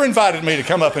 they've never invited me to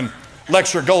come up and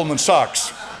lecture Goldman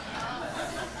Sachs.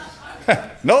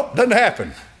 Nope, doesn't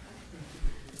happen.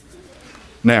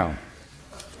 Now,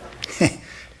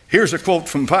 here's a quote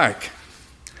from Pike.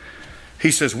 He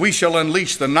says, "We shall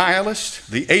unleash the nihilist,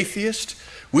 the atheist.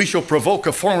 We shall provoke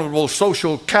a formidable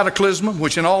social cataclysm,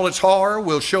 which in all its horror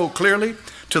will show clearly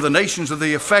to the nations of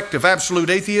the effect of absolute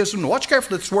atheism." Watch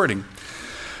carefully this wording.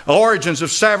 "Origins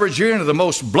of savagery and of the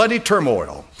most bloody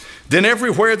turmoil. Then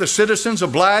everywhere the citizens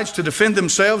obliged to defend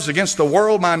themselves against the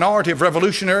world minority of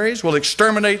revolutionaries will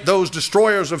exterminate those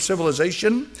destroyers of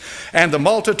civilization, and the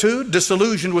multitude,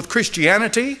 disillusioned with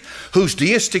Christianity, whose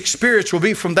deistic spirits will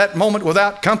be from that moment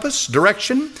without compass,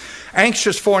 direction,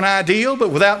 anxious for an ideal but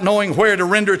without knowing where to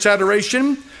render its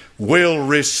adoration, will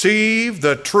receive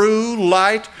the true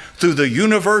light through the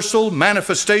universal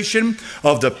manifestation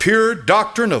of the pure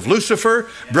doctrine of Lucifer,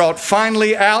 brought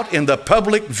finally out in the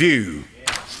public view."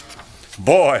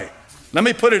 Boy, let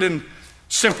me put it in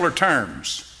simpler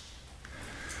terms.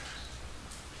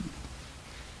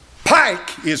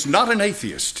 Pike is not an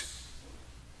atheist.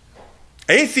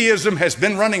 Atheism has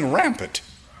been running rampant.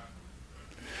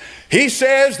 He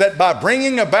says that by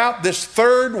bringing about this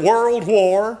third world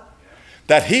war,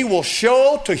 that he will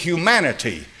show to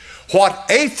humanity what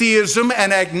atheism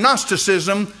and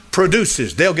agnosticism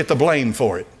produces. They'll get the blame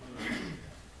for it.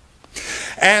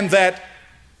 And that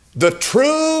the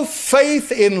true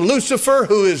faith in Lucifer,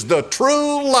 who is the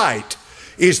true light,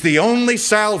 is the only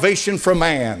salvation for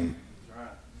man.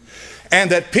 And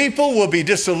that people will be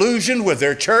disillusioned with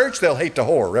their church. They'll hate the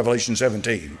whore, Revelation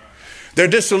 17. They're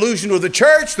disillusioned with the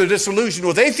church. They're disillusioned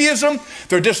with atheism.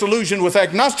 They're disillusioned with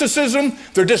agnosticism.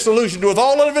 They're disillusioned with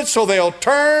all of it, so they'll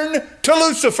turn to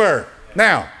Lucifer.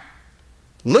 Now,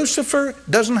 Lucifer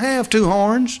doesn't have two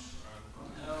horns.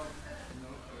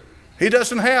 He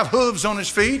doesn't have hooves on his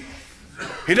feet.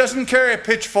 He doesn't carry a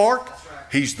pitchfork.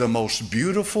 He's the most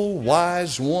beautiful,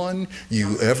 wise one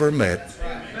you ever met.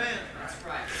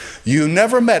 You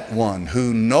never met one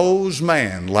who knows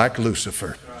man like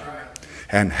Lucifer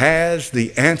and has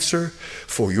the answer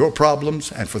for your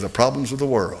problems and for the problems of the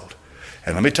world.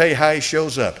 And let me tell you how he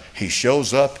shows up. He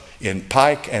shows up in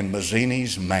Pike and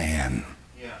Mazzini's man.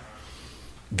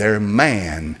 Their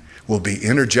man will be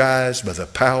energized by the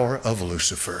power of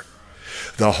Lucifer.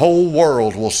 The whole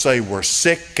world will say, we're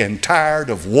sick and tired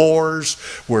of wars.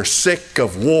 We're sick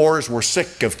of wars. We're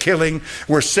sick of killing.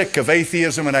 We're sick of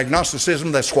atheism and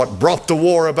agnosticism. That's what brought the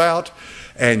war about.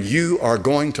 And you are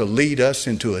going to lead us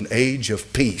into an age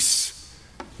of peace.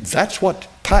 That's what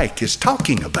Pike is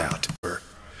talking about.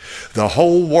 The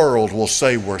whole world will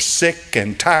say, we're sick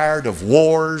and tired of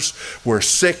wars. We're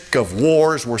sick of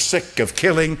wars. We're sick of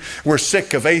killing. We're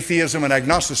sick of atheism and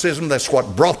agnosticism. That's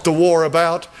what brought the war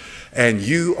about. And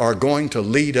you are going to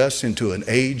lead us into an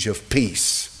age of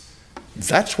peace.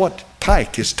 That's what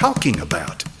Pike is talking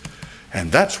about. And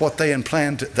that's what they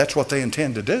intend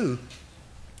to do.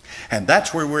 And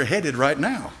that's where we're headed right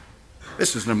now.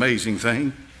 This is an amazing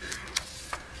thing.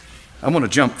 I'm going to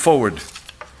jump forward.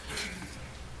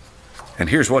 And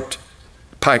here's what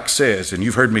Pike says, and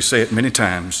you've heard me say it many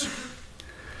times.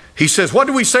 He says, what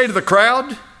do we say to the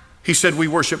crowd? He said, we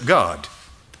worship God.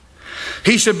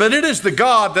 He said, but it is the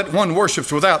God that one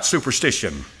worships without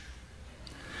superstition.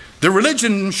 The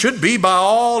religion should be by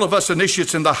all of us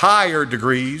initiates in the higher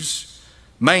degrees,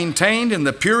 maintained in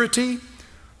the purity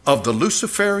of the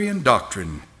Luciferian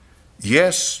doctrine.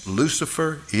 Yes,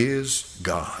 Lucifer is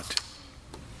God.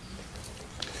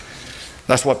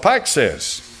 That's what Pike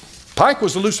says. Pike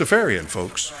was a Luciferian,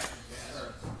 folks.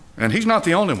 And he's not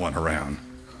the only one around.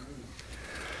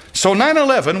 So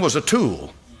 9/11 was a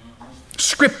tool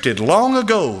scripted long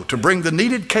ago to bring the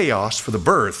needed chaos for the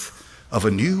birth of a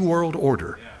new world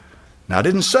order. Now, I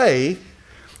didn't say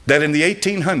that in the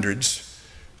 1800s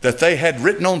that they had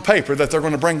written on paper that they're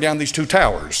going to bring down these two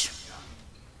towers.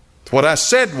 What I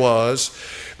said was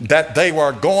that they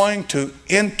were going to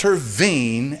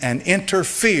intervene and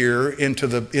interfere into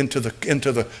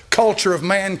the culture of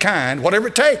mankind, whatever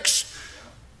it takes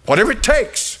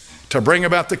to bring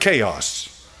about the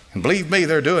chaos. And believe me,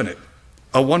 they're doing it.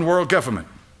 a one world government.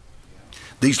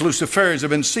 These Luciferians have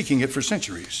been seeking it for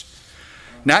centuries.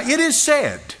 Now, it is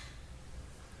said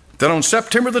that on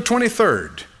September the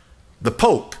 23rd, the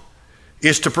Pope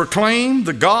is to proclaim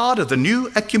the God of the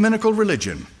new ecumenical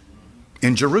religion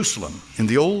in Jerusalem, in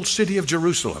the old city of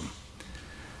Jerusalem.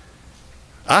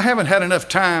 I haven't had enough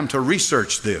time to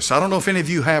research this. I don't know if any of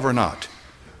you have or not.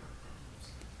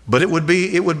 But it would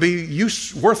be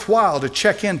worthwhile to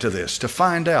check into this, to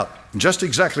find out just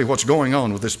exactly what's going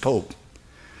on with this Pope.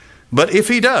 But if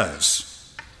he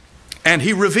does, and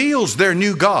he reveals their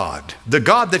new God, the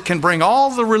God that can bring all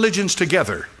the religions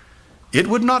together, it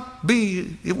would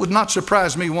not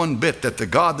surprise me one bit that the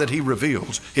God that he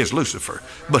reveals is Lucifer.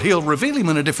 But he'll reveal him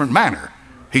in a different manner.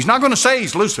 He's not going to say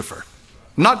he's Lucifer.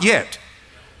 Not yet.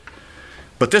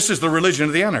 But this is the religion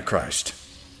of the Antichrist.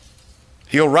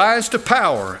 He'll rise to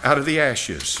power out of the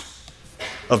ashes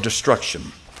of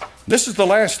destruction. This is the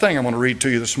last thing I want to read to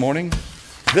you this morning.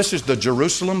 This is the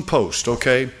Jerusalem Post,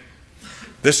 okay?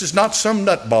 This is not some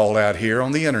nutball out here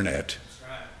on the internet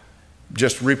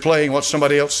just replaying what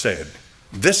somebody else said.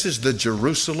 This is the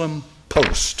Jerusalem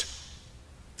Post,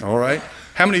 all right?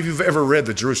 How many of you have ever read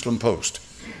the Jerusalem Post?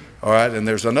 All right, and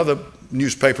there's another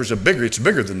newspaper, it's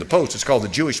bigger than the Post. It's called the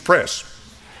Jewish Press.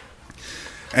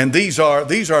 And these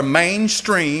are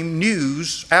mainstream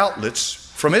news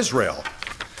outlets from Israel.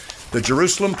 The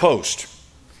Jerusalem Post.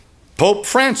 Pope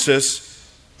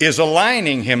Francis is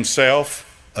aligning himself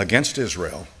against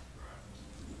Israel.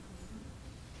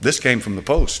 This came from the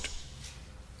Post.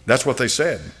 That's what they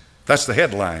said. That's the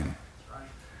headline.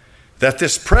 That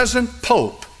this present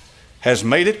Pope has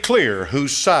made it clear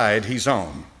whose side he's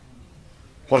on.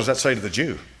 What does that say to the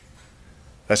Jew?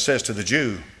 That says to the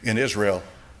Jew in Israel,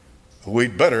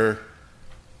 we'd better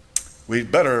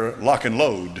lock and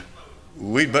load.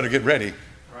 We'd better get ready.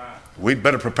 We'd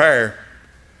better prepare.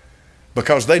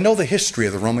 Because they know the history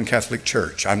of the Roman Catholic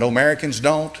Church. I know Americans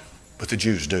don't, but the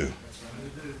Jews do.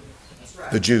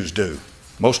 The Jews do.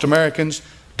 Most Americans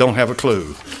don't have a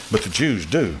clue, but the Jews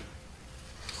do.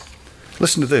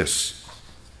 Listen to this.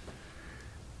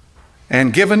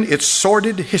 And given its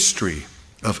sordid history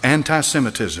of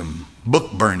anti-Semitism,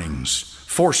 book burnings,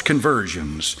 forced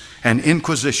conversions, and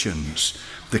inquisitions,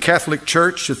 the Catholic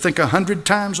Church should think 100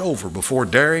 times over before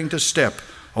daring to step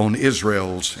on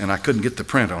Israel's, and I couldn't get the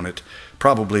print on it,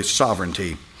 probably its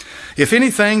sovereignty. If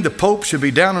anything, the Pope should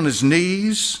be down on his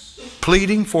knees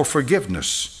pleading for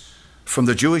forgiveness from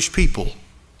the Jewish people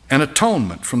and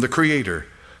atonement from the Creator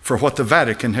for what the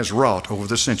Vatican has wrought over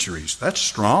the centuries. That's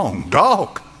strong,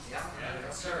 dog.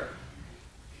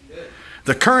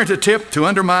 The current attempt to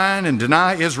undermine and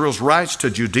deny Israel's rights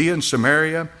to Judea and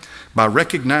Samaria by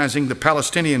recognizing the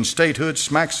Palestinian statehood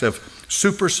smacks of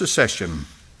supersession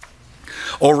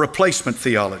or replacement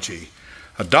theology,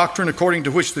 a doctrine according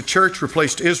to which the church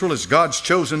replaced Israel as God's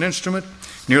chosen instrument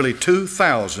nearly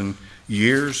 2,000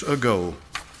 years ago.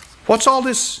 What's all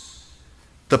this?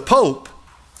 The Pope,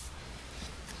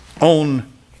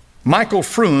 on Michael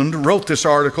Freund, wrote this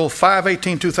article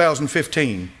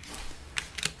 5/18/2015.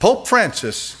 Pope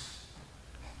Francis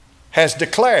has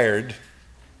declared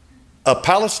a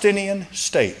Palestinian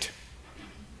state.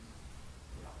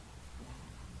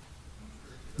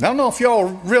 Now, I don't know if y'all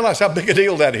realize how big a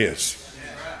deal that is.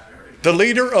 The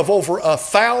leader of over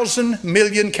 1,000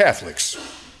 million Catholics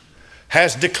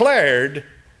has declared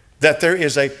that there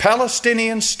is a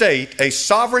Palestinian state, a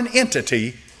sovereign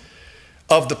entity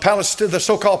of the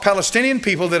so-called Palestinian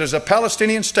people that is a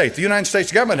Palestinian state. The United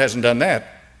States government hasn't done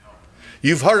that.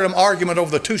 You've heard an argument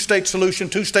over the two-state solution,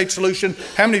 two-state solution.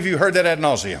 How many of you heard that ad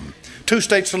nauseum?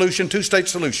 Two-state solution, two-state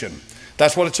solution.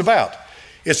 That's what it's about.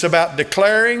 It's about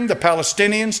declaring the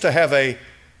Palestinians to have a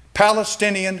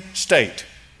Palestinian state.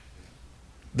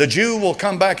 The Jew will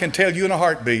come back and tell you in a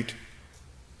heartbeat,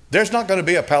 there's not going to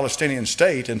be a Palestinian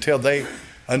state until they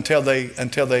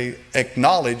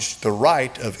acknowledge the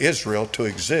right of Israel to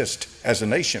exist as a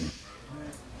nation.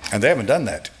 And they haven't done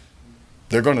that.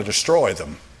 They're going to destroy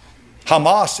them.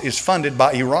 Hamas is funded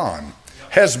by Iran.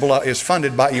 Hezbollah is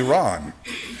funded by Iran.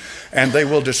 And they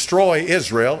will destroy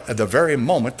Israel at the very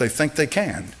moment they think they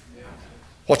can.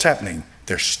 What's happening?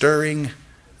 They're stirring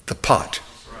the pot.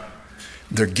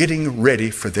 They're getting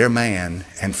ready for their man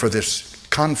and for this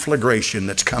conflagration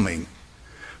that's coming.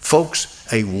 Folks,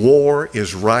 a war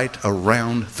is right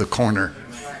around the corner.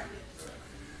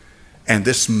 And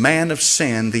this man of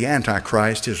sin, the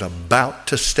Antichrist, is about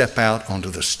to step out onto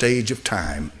the stage of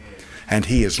time. And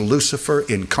he is Lucifer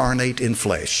incarnate in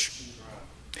flesh.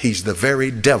 He's the very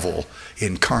devil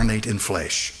incarnate in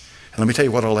flesh. And let me tell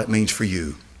you what all that means for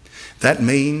you. That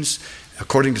means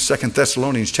according to 2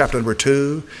 Thessalonians chapter number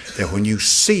 2, that when you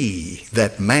see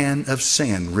that man of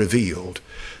sin revealed,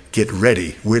 get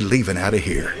ready. We're leaving out of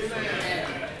here.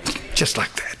 Just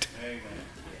like that.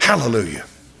 Hallelujah.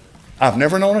 I've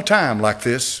never known a time like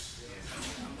this.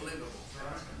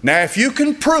 Now, if you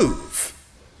can prove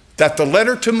that the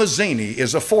letter to Mazzini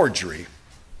is a forgery,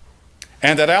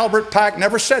 and that Albert Pike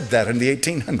never said that in the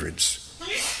 1800s,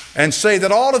 and say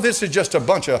that all of this is just a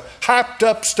bunch of hyped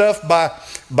up stuff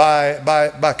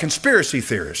by conspiracy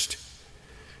theorists,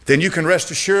 then you can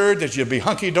rest assured that you'll be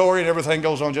hunky-dory and everything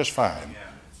goes on just fine.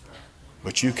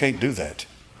 But you can't do that.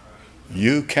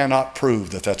 You cannot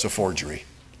prove that that's a forgery.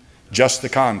 Just the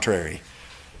contrary.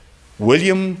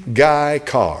 William Guy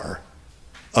Carr,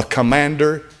 a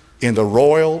commander in the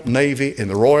Royal Navy, in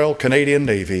the Royal Canadian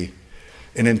Navy,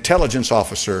 an intelligence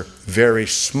officer, very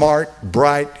smart,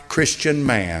 bright Christian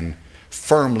man,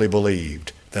 firmly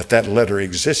believed that that letter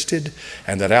existed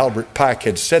and that Albert Pike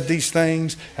had said these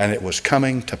things, and it was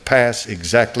coming to pass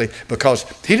exactly, because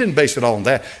he didn't base it on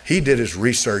that. He did his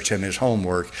research and his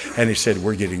homework, and he said,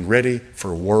 we're getting ready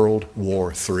for World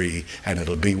War III, and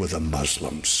it'll be with the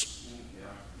Muslims.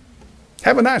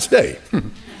 Have a nice day.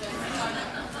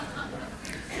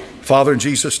 Father, in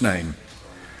Jesus' name,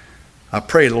 I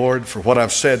pray, Lord, for what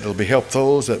I've said, it'll be help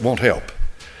those that won't help.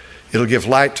 It'll give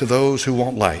light to those who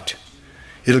want light.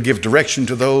 It'll give direction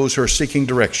to those who are seeking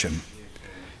direction.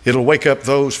 It'll wake up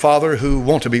those, Father, who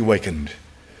want to be wakened.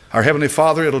 Our Heavenly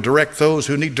Father, it'll direct those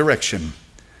who need direction.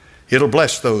 It'll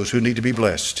bless those who need to be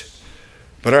blessed.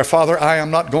 But our Father, I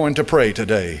am not going to pray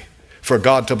today for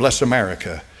God to bless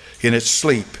America in its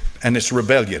sleep and its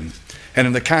rebellion and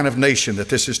in the kind of nation that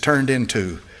this has turned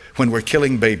into, when we're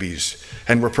killing babies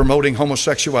and we're promoting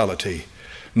homosexuality.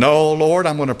 No, Lord,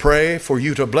 I'm going to pray for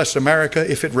you to bless America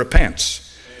if it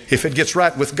repents, if it gets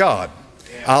right with God.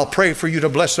 I'll pray for you to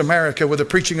bless America with the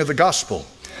preaching of the gospel,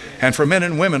 and for men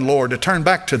and women, Lord, to turn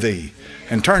back to thee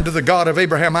and turn to the God of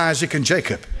Abraham, Isaac, and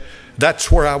Jacob. That's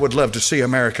where I would love to see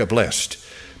America blessed.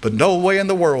 But no way in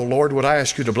the world, Lord, would I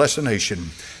ask you to bless a nation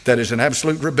that is in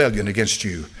absolute rebellion against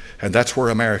you. And that's where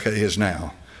America is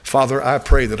now. Father, I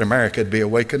pray that America would be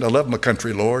awakened. I love my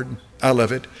country, Lord. I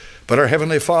love it. But our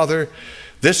Heavenly Father,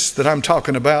 this that I'm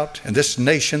talking about, and this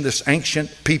nation, this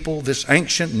ancient people, this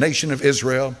ancient nation of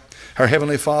Israel, our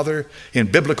Heavenly Father,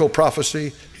 in biblical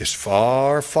prophecy, is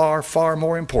far, far, far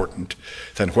more important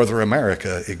than whether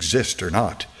America exists or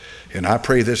not. And I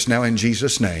pray this now in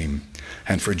Jesus' name,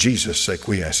 and for Jesus' sake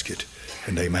we ask it,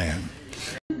 and amen.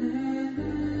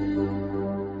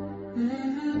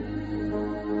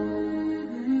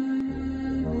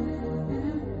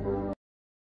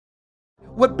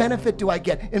 What benefit do I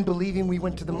get in believing we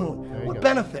went to the moon? What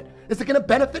benefit? Is it gonna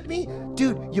benefit me?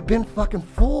 Dude, you've been fucking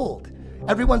fooled.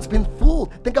 Everyone's been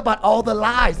fooled. Think about all the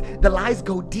lies. The lies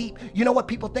go deep. You know what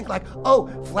people think, like, oh,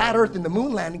 flat earth and the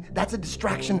moon landing, that's a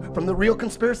distraction from the real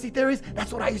conspiracy theories?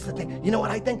 That's what I used to think. You know what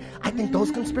I think? I think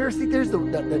those conspiracy theories, the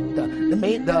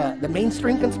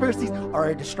mainstream conspiracies, are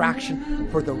a distraction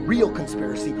for the real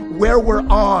conspiracy, where we're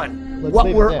on,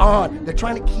 what we're on. They're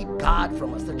trying to keep God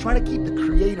from us. They're trying to keep the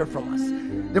Creator from us.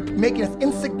 They're making us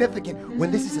insignificant when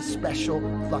this is a special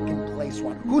fucking place,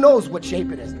 Ron. Who knows what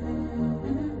shape it is?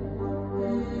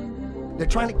 They're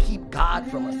trying to keep God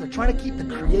from us. They're trying to keep the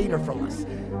Creator from us.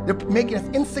 They're making us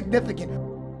insignificant.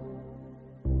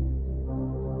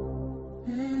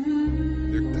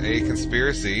 A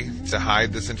conspiracy to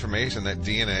hide this information that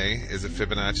DNA is a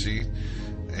Fibonacci,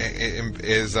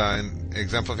 is an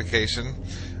exemplification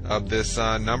of this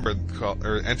number called,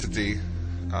 or entity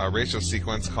ratio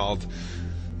sequence called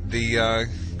the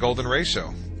golden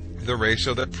ratio. The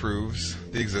ratio that proves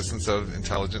the existence of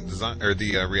intelligent design, or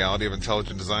the reality of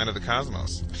intelligent design of the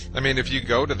cosmos. I mean, if you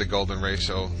go to the golden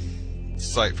ratio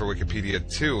site for Wikipedia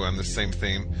too on the same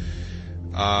theme,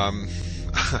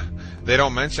 they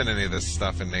don't mention any of this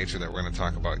stuff in nature that we're going to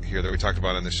talk about here, that we talked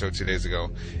about on the show 2 days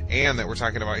ago, and that we're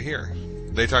talking about here.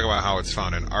 They talk about how it's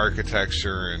found in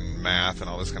architecture and math and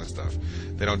all this kind of stuff.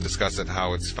 They don't discuss it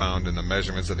how it's found in the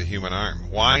measurements of the human arm.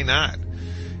 Why not?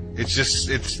 It's just,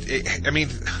 I mean,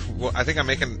 well, I think I'm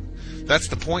making, that's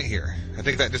the point here. I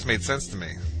think that just made sense to me,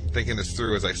 thinking this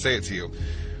through as I say it to you.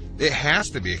 It has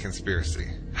to be a conspiracy.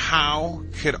 How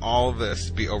could all this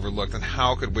be overlooked, and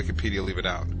how could Wikipedia leave it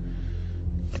out?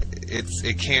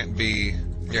 It can't be,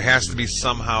 there has to be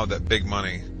somehow that big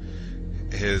money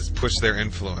has pushed their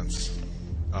influence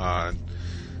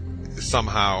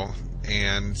somehow,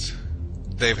 and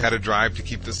they've had a drive to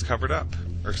keep this covered up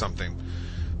or something.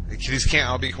 These can't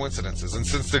all be coincidences, and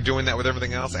since they're doing that with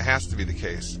everything else, it has to be the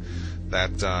case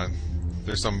that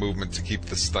there's some movement to keep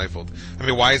this stifled. I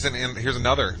mean, why isn't, and here's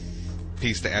another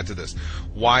piece to add to this.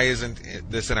 Why isn't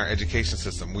this in our education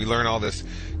system? We learn all this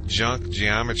junk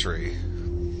geometry,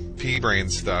 pea-brain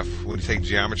stuff when you take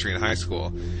geometry in high school,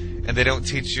 and they don't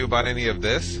teach you about any of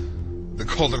this, the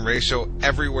golden ratio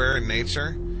everywhere in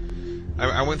nature.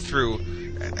 I went through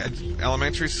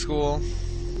elementary school,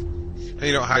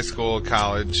 high school,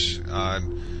 college,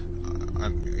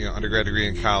 undergrad degree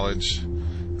in college,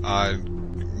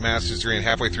 master's degree, and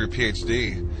halfway through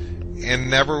PhD, and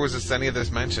never was any of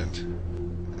this mentioned.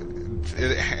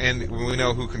 And we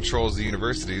know who controls the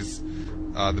universities,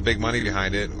 the big money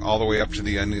behind it, all the way up to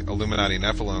the Illuminati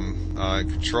Nephilim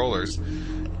controllers.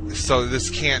 So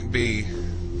this can't be.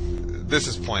 This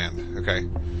is planned, okay?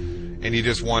 And you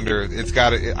just wonder. It's got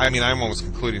to. I mean, I'm almost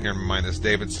concluding here in my mind this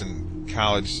Davidson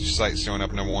College site showing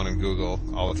up #1 in Google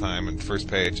all the time and first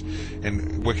page,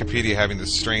 and Wikipedia having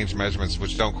these strange measurements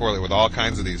which don't correlate with all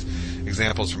kinds of these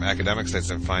examples from academic sites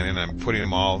I'm finding. I'm putting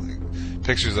them all,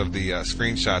 pictures of the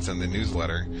screenshots in the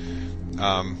newsletter.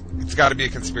 It's got to be a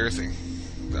conspiracy.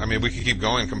 I mean, we could keep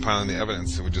going compiling the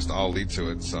evidence; it would just all lead to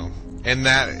it. So, and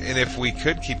if we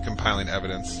could keep compiling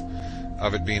evidence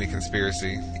of it being a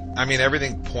conspiracy, I mean,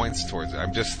 everything points towards it.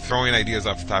 I'm just throwing ideas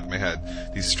off the top of my head.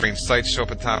 These strange sites show up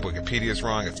at the top. Wikipedia is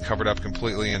wrong. It's covered up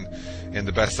completely in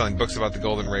the best-selling books about the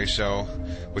golden ratio,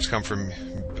 which come from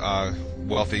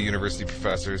wealthy university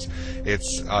professors.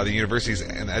 It's the universities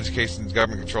and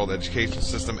government-controlled education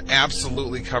system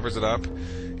absolutely covers it up.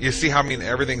 You see how, I mean,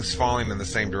 everything's falling in the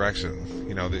same direction.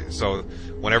 So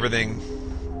when everything,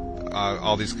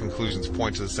 all these conclusions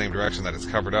point to the same direction, that it's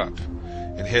covered up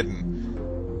and hidden.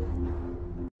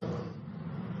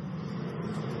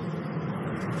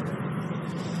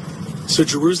 So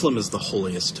Jerusalem is the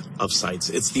holiest of sites.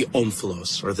 It's the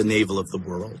omphalos, or the navel of the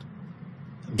world,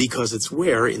 because it's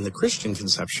where, in the Christian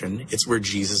conception, it's where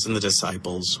Jesus and the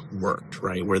disciples worked,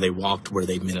 right? Where they walked, where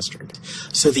they ministered.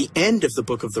 So the end of the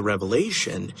book of the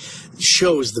Revelation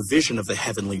shows the vision of the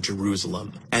heavenly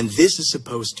Jerusalem. And this is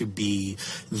supposed to be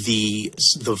the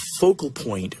focal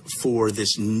point for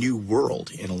this new world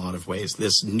in a lot of ways,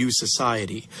 this new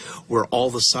society where all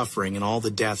the suffering and all the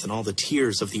death and all the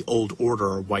tears of the old order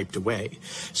are wiped away.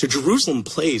 So Jerusalem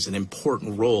plays an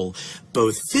important role,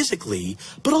 both physically,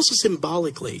 but also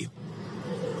symbolically.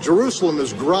 Jerusalem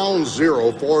is ground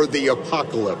zero for the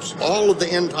apocalypse. All of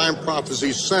the end-time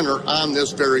prophecies center on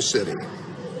this very city.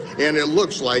 And it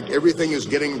looks like everything is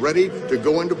getting ready to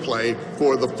go into play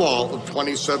for the fall of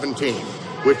 2017,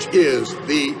 which is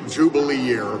the Jubilee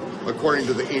year, according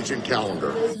to the ancient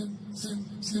calendar.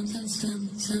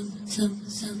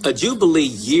 A Jubilee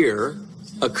year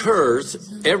occurs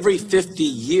every 50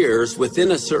 years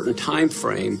within a certain time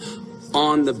frame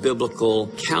on the biblical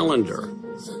calendar.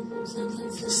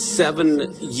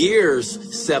 7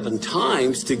 years, 7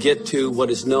 times to get to what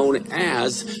is known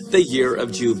as the year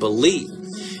of Jubilee.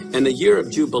 And the year of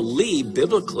Jubilee,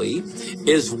 biblically,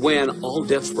 is when all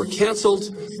debts were canceled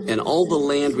and all the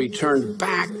land returned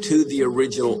back to the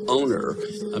original owner.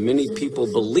 Many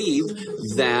people believe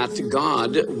that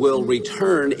God will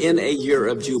return in a year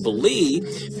of Jubilee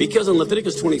because in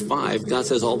Leviticus 25, God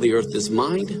says all the earth is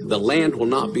mine, the land will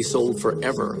not be sold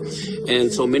forever.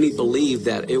 And so many believe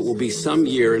that it will be some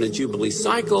year in a Jubilee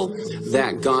cycle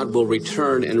that God will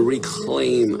return and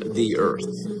reclaim the earth.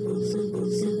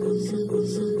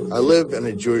 I live in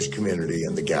a Jewish community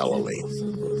in the Galilee,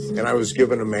 and I was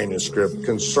given a manuscript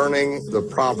concerning the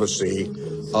prophecy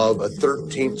of a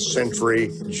 13th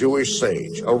century Jewish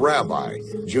sage, a rabbi,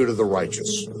 Judah the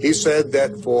Righteous. He said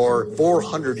that for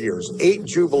 400 years, 8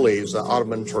 Jubilees, the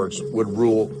Ottoman Turks would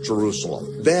rule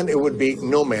Jerusalem. Then it would be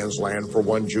no man's land for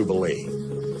 1 Jubilee.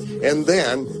 And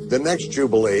then the next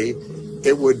Jubilee,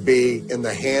 it would be in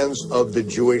the hands of the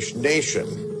Jewish nation.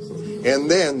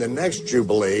 And then the next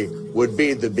Jubilee would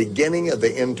be the beginning of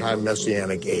the end-time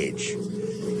Messianic age.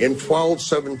 In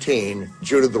 1217,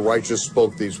 Judah the Righteous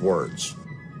spoke these words.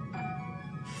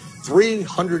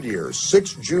 300 years,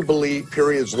 6 Jubilee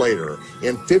periods later,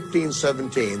 in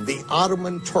 1517, the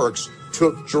Ottoman Turks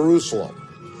took Jerusalem.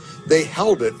 They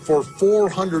held it for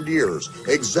 400 years,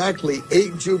 exactly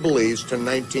 8 Jubilees to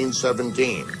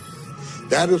 1917.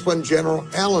 That is when General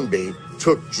Allenby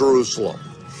took Jerusalem.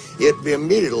 It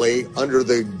immediately, under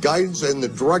the guidance and the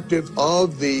directive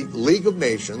of the League of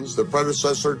Nations, the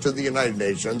predecessor to the United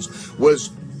Nations,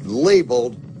 was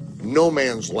labeled no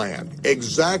man's land.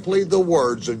 Exactly the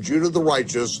words of Judah the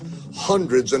Righteous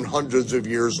hundreds and hundreds of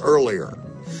years earlier.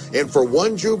 And for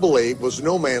 1 Jubilee was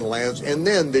no man's land, and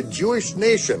then the Jewish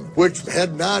nation, which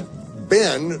had not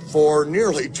been for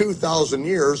nearly 2,000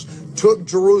 years, took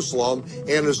Jerusalem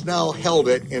and has now held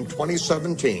it in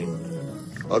 2017.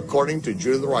 According to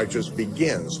Judah the Righteous,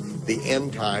 begins the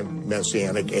end-time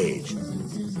Messianic age.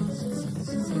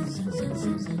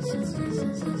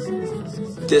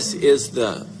 this is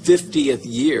the 50th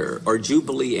year or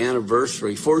Jubilee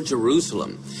anniversary for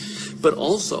Jerusalem. But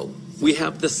also, we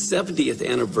have the 70th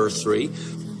anniversary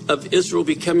of Israel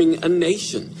becoming a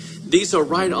nation. These are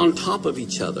right on top of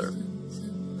each other.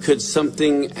 Could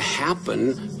something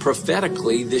happen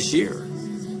prophetically this year?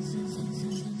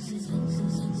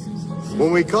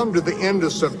 When we come to the end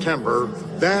of September,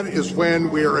 that is when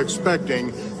we are expecting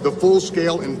the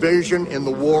full-scale invasion and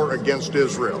the war against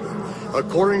Israel.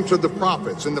 According to the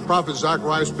prophets, and the prophet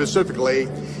Zechariah specifically,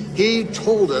 he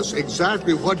told us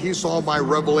exactly what he saw by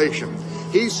revelation.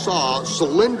 He saw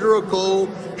cylindrical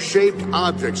shaped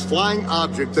objects, flying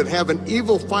objects that have an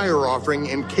evil fire offering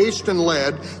encased in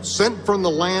lead sent from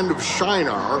the land of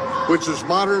Shinar, which is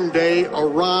modern day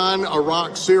Iran,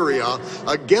 Iraq, Syria,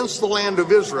 against the land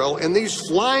of Israel. And these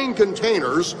flying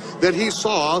containers that he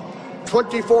saw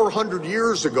 2,400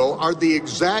 years ago are the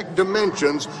exact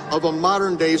dimensions of a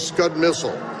modern day Scud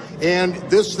missile. And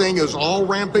this thing is all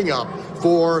ramping up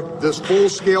for this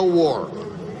full-scale war.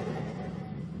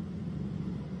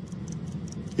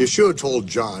 Yeshua told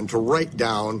John to write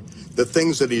down the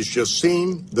things that he's just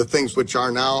seen, the things which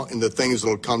are now, and the things that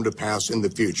will come to pass in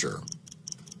the future.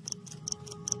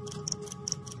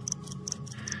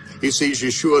 He sees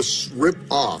Yeshua rip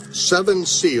off 7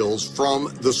 seals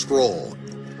from the scroll,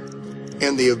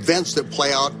 and the events that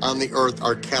play out on the earth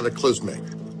are cataclysmic.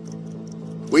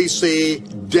 We see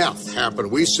death happen.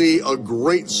 We see a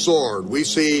great sword. We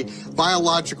see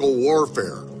biological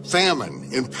warfare, famine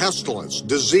and pestilence,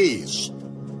 disease.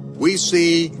 We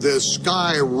see the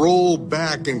sky roll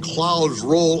back and clouds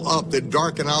roll up that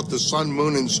darken out the sun,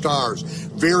 moon, and stars.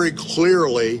 Very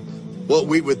clearly what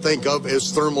we would think of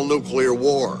as thermonuclear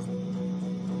war.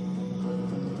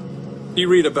 You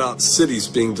read about cities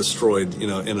being destroyed, you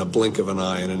know, in a blink of an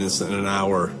eye, in an instant, in an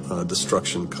hour,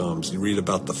 destruction comes. You read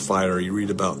about the fire. You read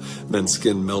about men's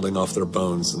skin melting off their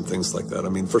bones and things like that. I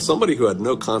mean, for somebody who had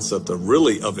no concept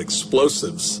of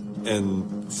explosives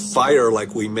and fire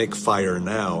like we make fire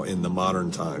now in the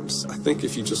modern times, I think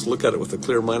if you just look at it with a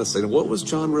clear mind and say, what was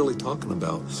John really talking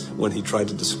about when he tried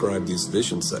to describe these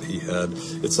visions that he had?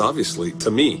 It's obviously,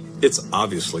 to me, it's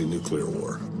obviously nuclear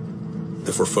war.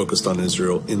 If we're focused on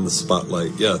Israel in the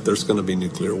spotlight, yeah, there's going to be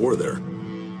nuclear war there.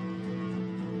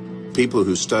 People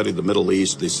who study the Middle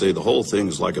East, they say the whole thing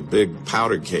is like a big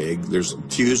powder keg. There's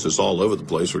fuses all over the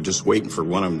place. We're just waiting for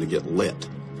one of them to get lit.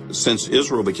 Since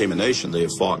Israel became a nation, they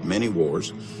have fought many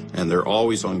wars, and they're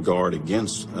always on guard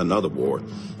against another war.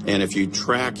 And if you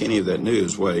track any of that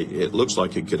news, well, it looks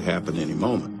like it could happen any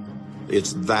moment.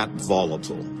 It's that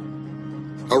volatile.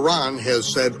 Iran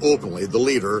has said openly, the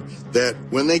leader, that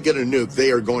when they get a nuke,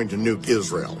 they are going to nuke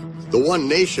Israel. The one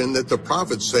nation that the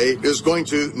prophets say is going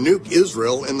to nuke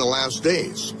Israel in the last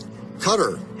days.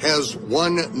 Qatar has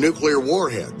one nuclear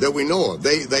warhead that we know of.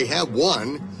 They have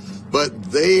one, but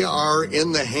they are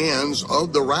in the hands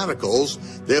of the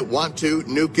radicals that want to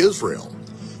nuke Israel.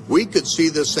 We could see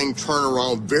this thing turn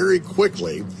around very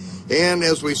quickly, and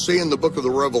as we see in the book of the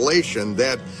Revelation,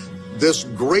 that this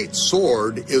great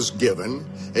sword is given,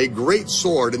 a great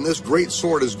sword, and this great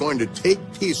sword is going to take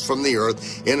peace from the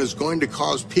earth and is going to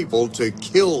cause people to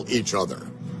kill each other.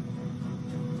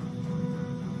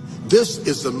 This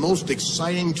is the most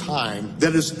exciting time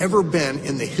that has ever been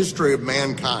in the history of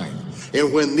mankind.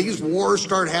 And when these wars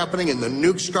start happening and the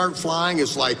nukes start flying,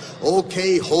 it's like,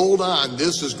 okay, hold on,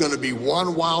 this is going to be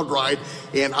one wild ride,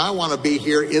 and I want to be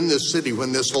here in this city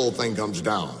when this whole thing comes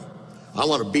down. I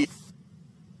want to be.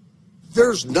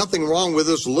 There's nothing wrong with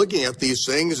us looking at these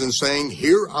things and saying,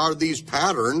 here are these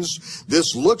patterns.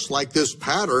 This looks like this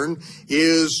pattern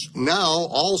is now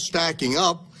all stacking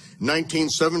up.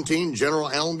 1917,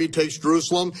 General Allenby takes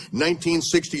Jerusalem.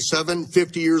 1967,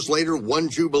 50 years later, one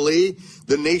Jubilee.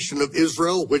 The nation of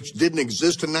Israel, which didn't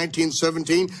exist in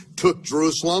 1917, took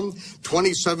Jerusalem.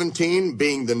 2017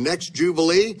 being the next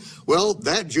Jubilee. Well,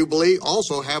 that Jubilee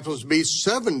also happens to be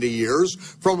 70 years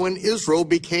from when Israel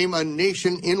became a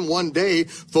nation in one day,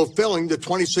 fulfilling the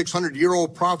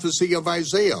 2,600-year-old prophecy of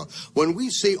Isaiah. When we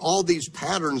see all these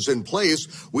patterns in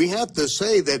place, we have to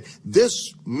say that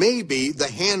this may be the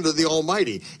hand of the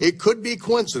Almighty. It could be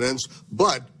coincidence,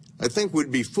 but I think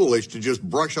we'd be foolish to just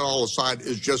brush it all aside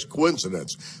as just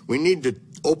coincidence. We need to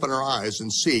open our eyes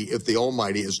and see if the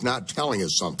Almighty is not telling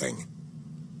us something.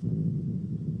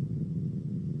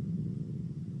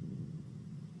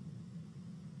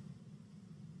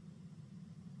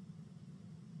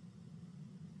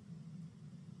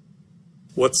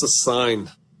 What's a sign?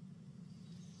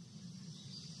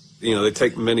 You know, they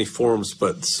take many forms,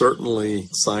 but certainly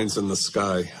signs in the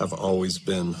sky have always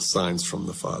been signs from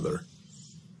the Father.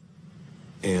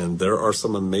 And there are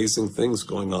some amazing things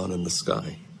going on in the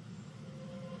sky.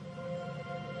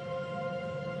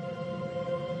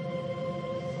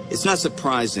 It's not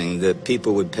surprising that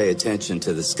people would pay attention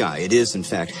to the sky. It is, in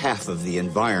fact, half of the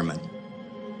environment.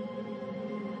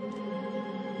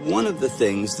 One of the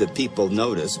things that people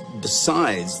notice,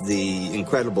 besides the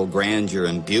incredible grandeur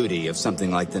and beauty of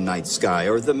something like the night sky,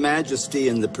 or the majesty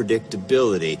and the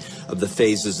predictability of the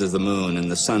phases of the moon and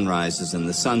the sunrises and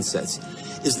the sunsets,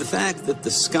 is the fact that the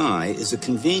sky is a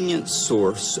convenient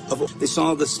source of... They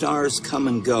saw the stars come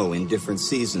and go in different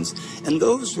seasons, and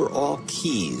those were all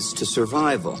keys to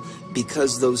survival,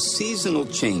 because those seasonal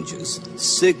changes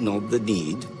signaled the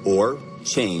need or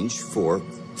change for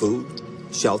food,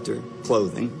 shelter,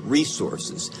 clothing,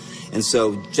 resources. And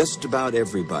so just about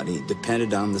everybody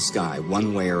depended on the sky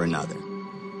one way or another.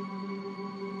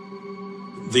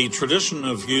 The tradition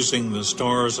of using the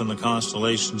stars and the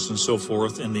constellations and so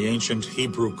forth in the ancient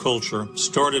Hebrew culture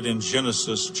started in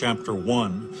Genesis chapter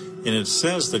 1, and it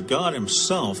says that God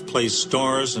himself placed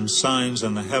stars and signs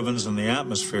in the heavens and the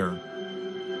atmosphere.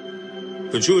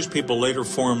 The Jewish people later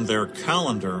formed their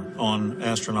calendar on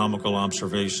astronomical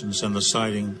observations and the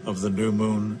sighting of the new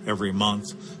moon every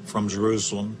month from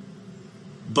Jerusalem.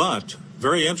 But,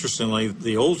 very interestingly,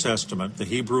 the Old Testament, the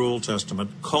Hebrew Old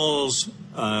Testament, calls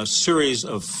a series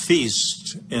of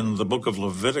feasts in the book of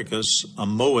Leviticus a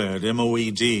moed,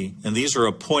 M-O-E-D, and these are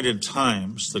appointed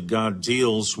times that God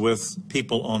deals with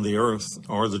people on the earth,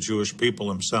 or the Jewish people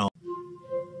himself.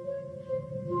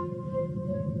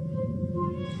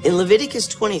 In Leviticus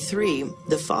 23,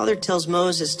 the Father tells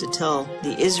Moses to tell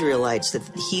the Israelites that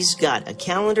he's got a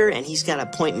calendar and he's got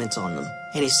appointments on them.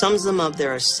 And he sums them up.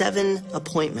 There are 7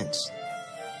 appointments.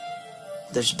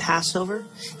 There's Passover,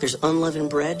 there's unleavened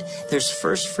bread, there's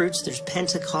first fruits, there's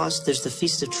Pentecost, there's the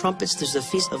Feast of Trumpets, there's the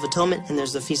Feast of Atonement, and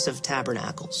there's the Feast of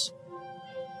Tabernacles.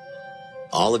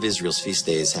 All of Israel's feast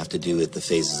days have to do with the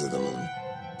phases of the moon.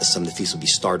 Some of the feasts will be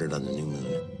started on the new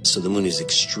moon. So the moon is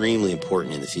extremely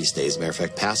important in the feast days. As a matter of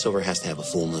fact, Passover has to have a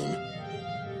full moon.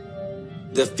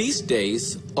 The feast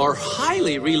days are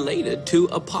highly related to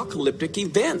apocalyptic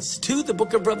events, to the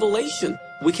book of Revelation.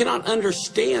 We cannot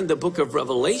understand the book of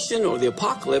Revelation or the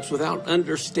apocalypse without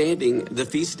understanding the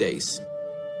feast days.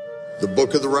 The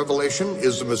book of the Revelation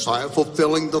is the Messiah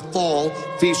fulfilling the fall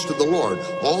feast of the Lord.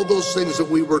 All those things that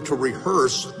we were to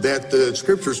rehearse that the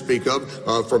scriptures speak of,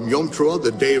 from Yom Teruah,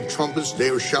 the day of trumpets, day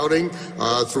of shouting,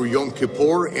 through Yom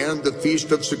Kippur, and the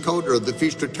Feast of Sukkot, or the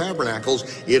Feast of Tabernacles,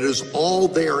 it is all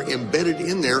there, embedded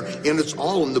in there, and it's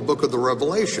all in the book of the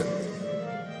Revelation.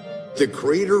 The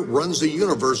Creator runs the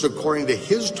universe according to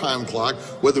his time clock.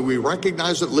 Whether we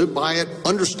recognize it, live by it,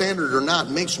 understand it or not,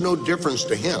 makes no difference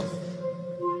to him.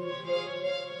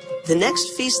 The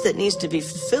next feast that needs to be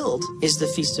fulfilled is the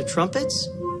Feast of Trumpets,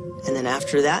 and then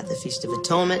after that, the Feast of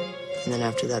Atonement, and then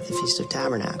after that, the Feast of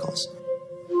Tabernacles.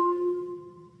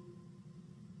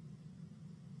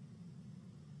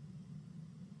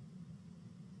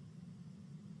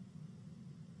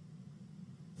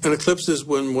 An eclipse is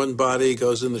when one body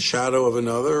goes in the shadow of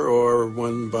another, or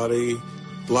one body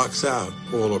blocks out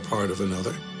all or part of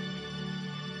another.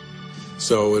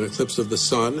 So an eclipse of the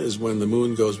sun is when the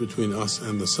moon goes between us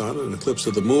and the sun. An eclipse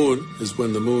of the moon is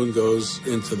when the moon goes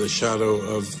into the shadow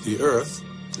of the earth.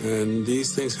 And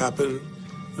these things happen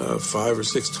 5 or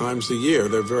 6 times a year.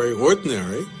 They're very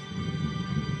ordinary.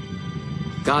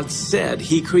 God said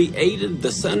he created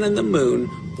the sun and the moon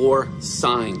for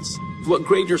signs. What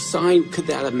greater sign could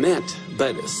that have meant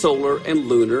but solar and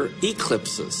lunar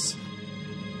eclipses?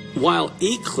 While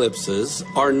eclipses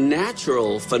are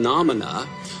natural phenomena,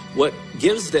 what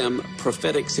gives them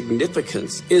prophetic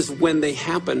significance is when they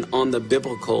happen on the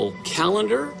biblical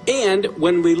calendar and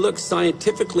when we look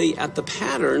scientifically at the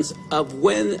patterns of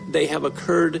when they have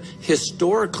occurred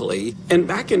historically. And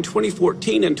back in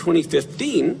 2014 and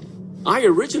 2015, I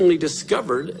originally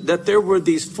discovered that there were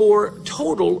these 4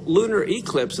 total lunar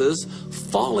eclipses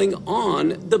falling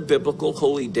on the biblical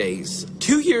holy days,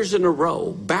 2 years in a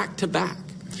row, back to back.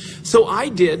 So I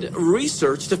did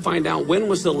research to find out when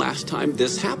was the last time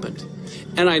this happened.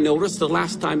 And I noticed the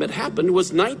last time it happened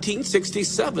was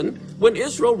 1967 when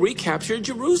Israel recaptured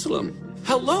Jerusalem.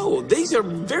 Hello, these are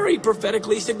very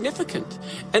prophetically significant.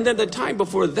 And then the time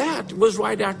before that was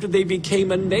right after they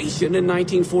became a nation in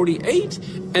 1948.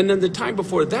 And then the time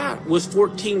before that was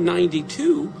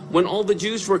 1492 when all the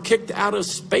Jews were kicked out of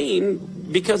Spain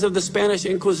because of the Spanish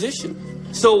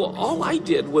Inquisition. So all I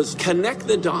did was connect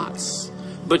the dots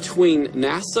between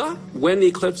NASA, when the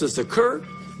eclipses occur,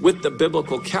 with the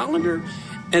biblical calendar,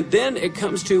 and then it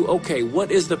comes to, okay,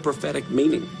 what is the prophetic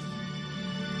meaning?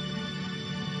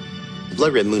 The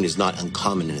blood red moon is not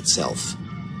uncommon in itself,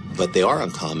 but they are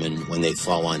uncommon when they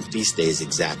fall on feast days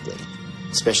exactly,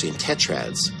 especially in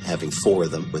tetrads, having 4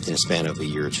 of them within a span of a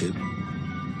year or 2.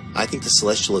 I think the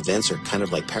celestial events are kind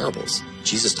of like parables.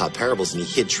 Jesus taught parables and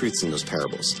he hid truths in those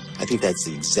parables. I think that's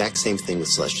the exact same thing with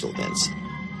celestial events.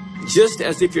 Just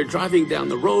as if you're driving down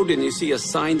the road and you see a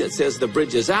sign that says the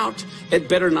bridge is out, it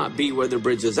better not be where the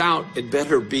bridge is out. It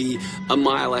better be a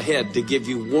mile ahead to give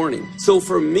you warning. So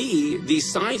for me,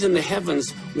 these signs in the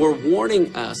heavens were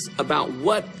warning us about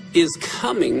what is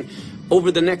coming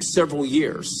over the next several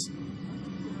years.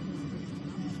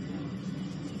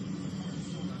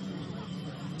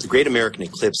 The Great American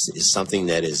Eclipse is something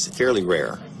that is fairly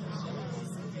rare.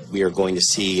 We are going to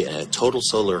see a total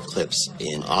solar eclipse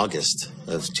in August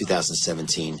of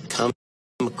 2017 come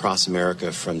across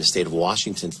America from the state of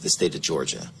Washington to the state of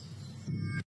Georgia.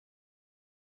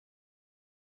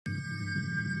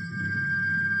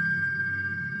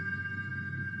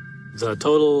 The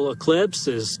total eclipse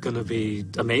is going to be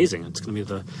amazing. It's going to be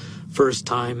the first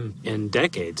time in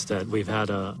decades that we've had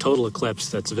a total eclipse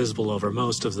that's visible over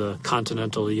most of the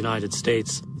continental United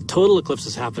States. Total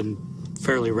eclipses happen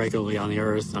fairly regularly on the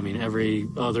Earth. I mean, every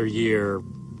other year,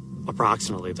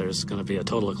 approximately, there's going to be a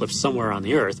total eclipse somewhere on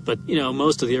the Earth. But, you know,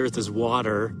 most of the Earth is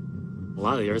water. A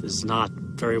lot of the Earth is not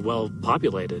very well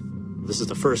populated. This is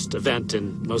the first event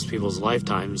in most people's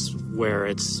lifetimes where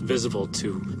it's visible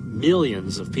to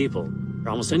millions of people.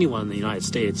 Almost anyone in the United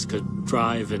States could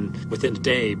drive and within a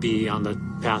day be on the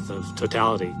path of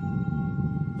totality.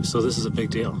 So this is a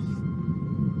big deal.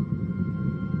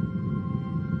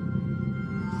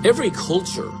 Every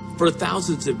culture for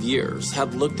thousands of years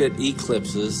have looked at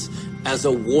eclipses as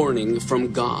a warning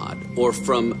from God or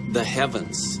from the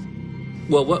heavens.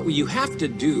 Well, what you have to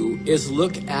do is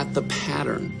look at the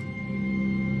pattern.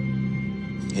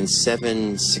 In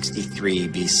 763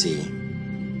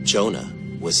 BC, Jonah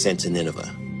was sent to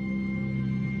Nineveh.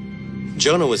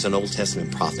 Jonah was an Old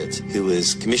Testament prophet who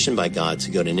was commissioned by God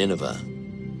to go to Nineveh.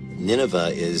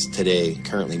 Nineveh is today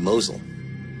currently Mosul.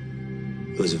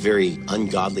 It was a very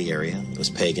ungodly area. It was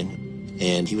pagan.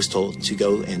 And he was told to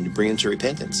go and bring him to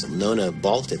repentance. Jonah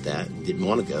balked at that, didn't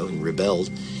want to go, and rebelled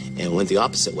and went the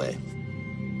opposite way.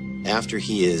 After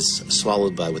he is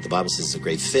swallowed by what the Bible says is a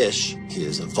great fish, he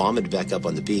is vomited back up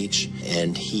on the beach,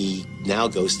 and he now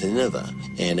goes to Nineveh.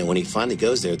 And when he finally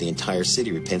goes there, the entire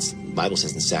city repents, the Bible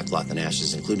says, in sackcloth and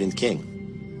ashes, including the king.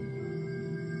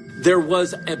 There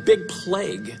was a big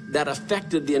plague that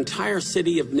affected the entire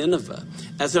city of Nineveh.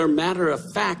 As a matter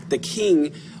of fact, the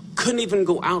king couldn't even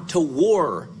go out to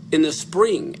war in the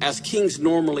spring, as kings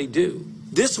normally do.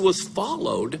 This was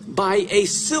followed by a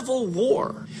civil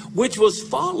war, which was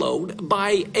followed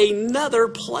by another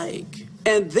plague.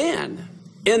 And then,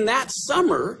 in that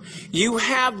summer, you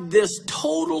have this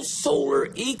total solar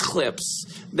eclipse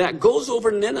that goes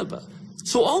over Nineveh.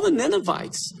 So all the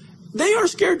Ninevites, they are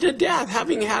scared to death,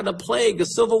 having had a plague, a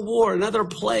civil war, another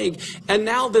plague, and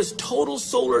now this total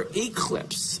solar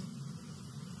eclipse.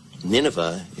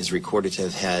 Nineveh is recorded to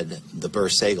have had the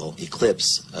Ber-Segel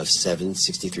eclipse of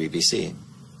 763 BC.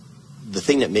 The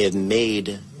thing that may have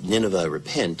made Nineveh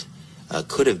repent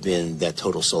could have been that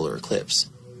total solar eclipse.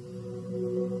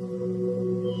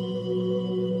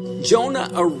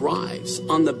 Jonah arrives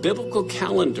on the biblical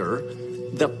calendar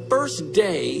the first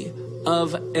day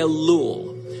of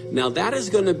Elul. Now that is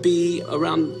going to be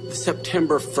around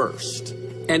September 1st.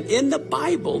 And in the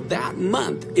Bible, that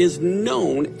month is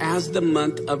known as the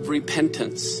month of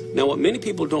repentance. Now, what many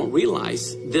people don't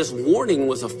realize, this warning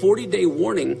was a 40-day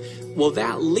warning. Well,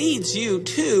 that leads you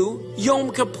to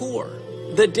Yom Kippur,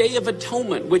 the Day of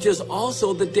Atonement, which is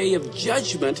also the Day of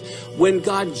Judgment when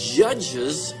God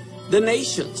judges the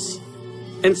nations.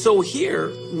 And so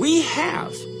here we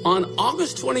have, on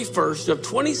August 21st of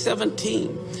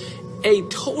 2017, a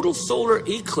total solar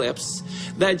eclipse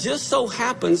that just so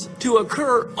happens to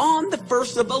occur on the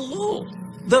 1st of Elul,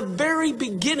 the very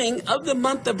beginning of the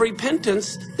month of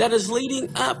repentance that is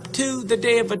leading up to the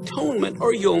Day of Atonement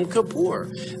or Yom Kippur.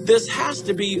 This has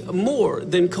to be more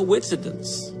than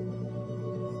coincidence.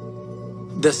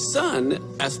 The sun,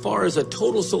 as far as a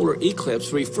total solar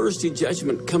eclipse, refers to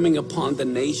judgment coming upon the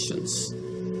nations.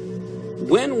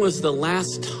 When was the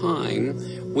last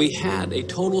time we had a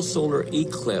total solar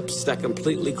eclipse that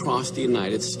completely crossed the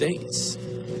United States?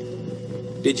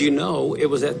 Did you know it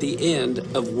was at the end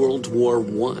of World War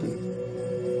I?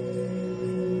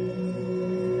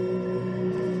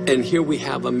 And here we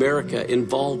have America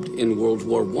involved in World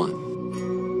War I.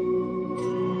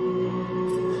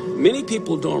 Many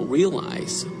people don't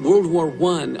realize World War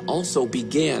I also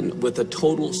began with a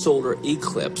total solar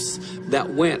eclipse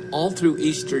that went all through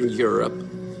Eastern Europe,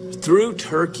 through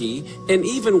Turkey, and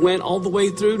even went all the way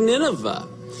through Nineveh.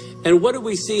 And what do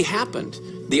we see happened?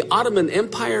 The Ottoman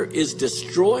Empire is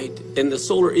destroyed, and the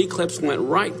solar eclipse went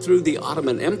right through the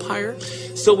Ottoman Empire.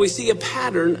 So we see a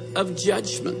pattern of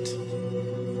judgment.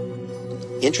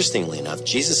 Interestingly enough,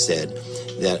 Jesus said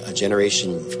that a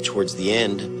generation towards the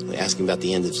end, asking about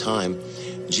the end of time,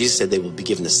 Jesus said they will be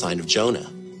given the sign of Jonah.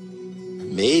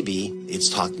 Maybe it's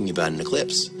talking about an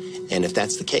eclipse. And if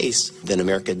that's the case, then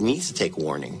America needs to take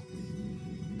warning.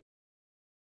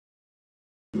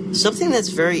 Something that's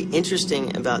very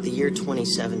interesting about the year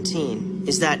 2017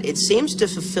 is that it seems to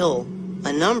fulfill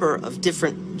a number of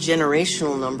different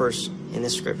generational numbers in the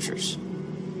scriptures.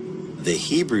 The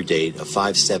Hebrew date of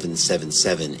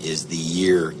 5777 is the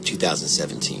year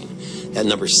 2017. That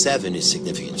number 7 is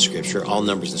significant in Scripture. All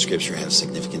numbers in Scripture have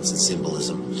significance and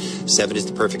symbolism. 7 is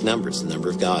the perfect number. It's the number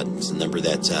of God. It's the number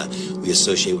that we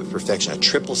associate with perfection. A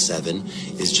 777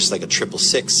 is just like a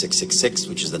 666, 666,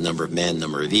 which is the number of man,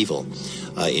 number of evil.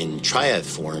 In triad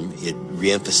form, it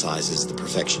reemphasizes the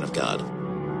perfection of God.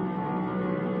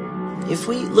 If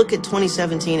we look at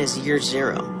 2017 as year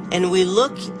 0, and we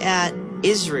look at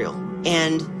Israel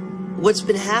and what's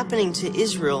been happening to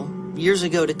Israel years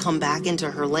ago to come back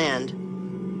into her land,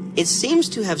 it seems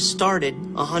to have started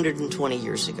 120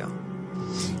 years ago.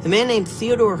 A man named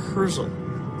Theodor Herzl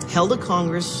held a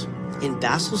congress in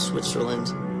Basel, Switzerland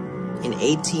in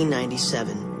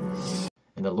 1897.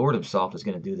 And the Lord himself is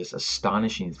going to do this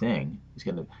astonishing thing.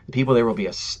 The people there will be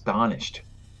astonished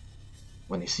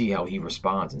when they see how he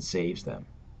responds and saves them.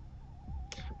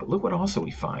 But look what also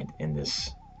we find in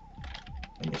this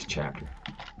chapter.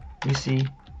 We see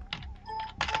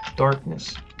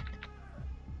darkness.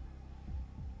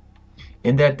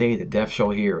 In that day the deaf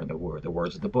shall hear, and the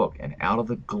words of the book, and out of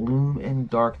the gloom and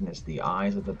darkness the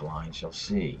eyes of the blind shall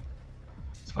see.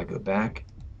 So if I go back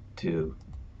to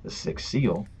the 6th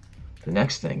seal, the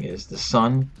next thing is the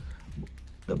sun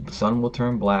will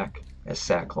turn black as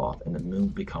sackcloth, and the moon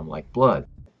become like blood.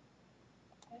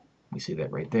 We see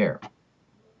that right there.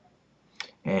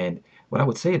 And what I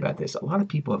would say about this, a lot of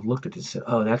people have looked at this and said,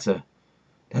 oh, that's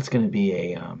going to be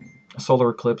a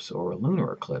solar eclipse or a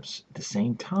lunar eclipse at the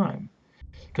same time,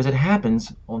 because it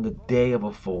happens on the day of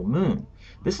a full moon.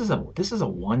 This is a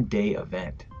one-day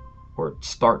event, or it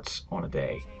starts on a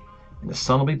day, and the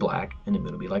sun will be black and the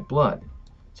moon will be like blood.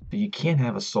 So you can't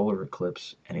have a solar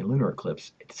eclipse and a lunar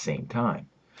eclipse at the same time.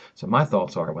 So my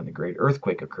thoughts are, when the great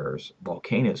earthquake occurs,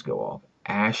 volcanoes go off,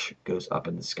 ash goes up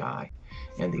in the sky,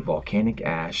 and the volcanic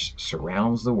ash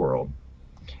surrounds the world,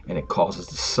 and it causes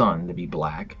the sun to be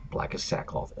black as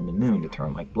sackcloth, and the moon to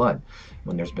turn like blood.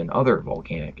 When there's been other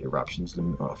volcanic eruptions,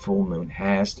 the full moon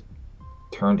has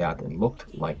turned out and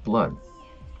looked like blood.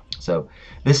 So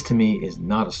this to me is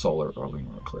not a solar or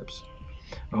lunar eclipse.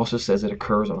 It also says it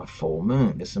occurs on a full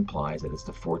moon. This implies that it's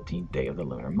the 14th day of the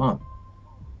lunar month.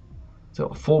 So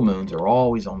full moons are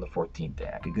always on the 14th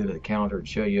day. I could go to the calendar and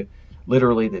show you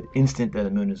literally the instant that a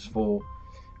moon is full.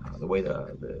 The way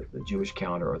the Jewish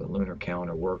calendar or the lunar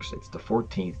calendar works, it's the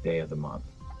 14th day of the month.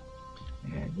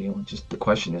 And just the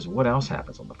question is, what else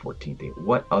happens on the 14th day?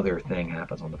 What other thing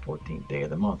happens on the 14th day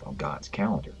of the month on God's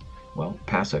calendar? Well,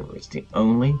 Passover. It's the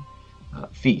only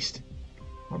feast,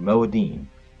 or Moedim,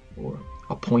 or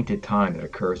appointed time that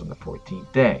occurs on the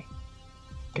 14th day.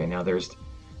 Okay, now there's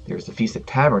the Feast of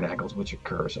Tabernacles, which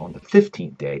occurs on the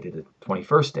 15th day to the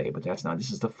 21st day, but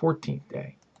this is the 14th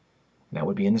day. And that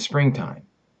would be in the springtime.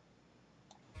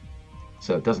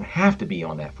 So it doesn't have to be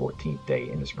on that 14th day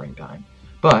in the springtime,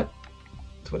 but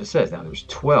that's what it says. Now there's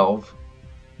 12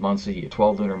 months a year,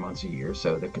 12 lunar months a year,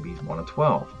 so there could be 1 of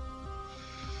 12.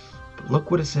 But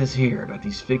look what it says here about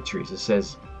these fig trees. It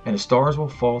says, and the stars will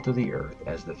fall to the earth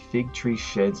as the fig tree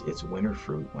sheds its winter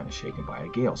fruit when it's shaken by a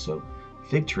gale. So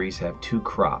fig trees have 2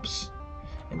 crops,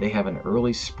 and they have an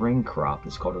early spring crop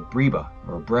that's called a breba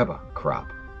or a breba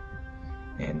crop.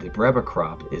 And the breba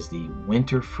crop is the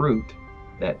winter fruit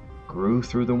that grew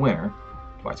through the winter.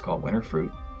 That's why it's called winter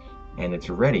fruit. And it's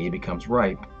ready, it becomes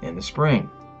ripe in the spring.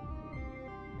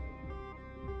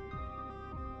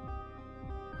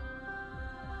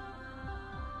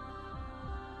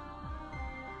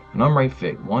 An unripe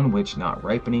fig, one which not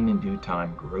ripening in due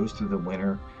time grows through the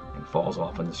winter and falls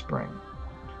off in the spring.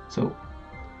 So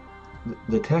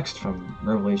the text from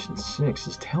Revelation 6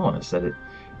 is telling us that it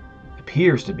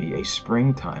appears to be a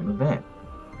springtime event.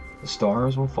 The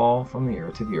stars will fall from the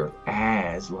earth to the earth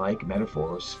as, like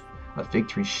metaphors, a fig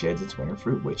tree sheds its winter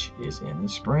fruit, which is in the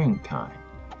springtime.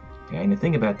 Okay, and the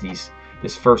thing about this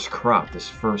first crop, this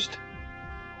first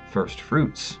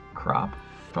fruits crop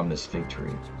from this fig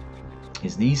tree,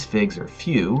 is these figs are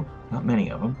few, not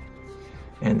many of them,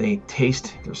 and they're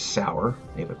sour,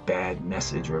 they have a bad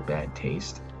message or a bad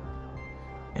taste.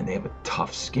 and they have a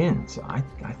tough skin. So I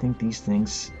think these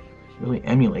things really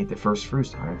emulate the first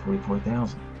fruits,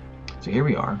 144,000. So here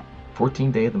we are,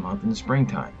 14th day of the month in the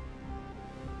springtime.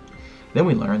 Then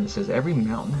we learn that says every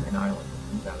mountain and island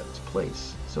will move out of its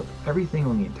place. So everything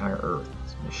on the entire earth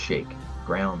is going to shake,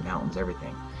 ground, mountains,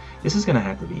 everything. This is going to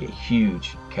have to be a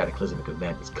huge cataclysmic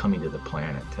event that's coming to the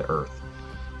planet, to Earth.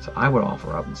 So I would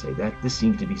offer up and say that this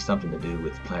seems to be something to do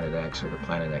with Planet X or the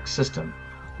Planet X system,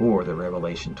 or the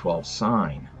Revelation 12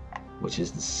 sign, which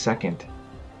is the second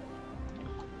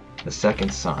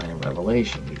sign in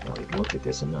Revelation. We've already looked at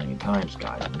this a million times,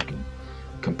 guys, and you can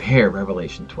compare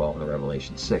Revelation 12 to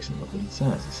Revelation 6 and look what it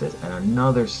says. It says, and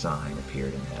another sign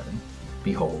appeared in heaven.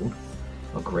 Behold,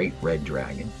 a great red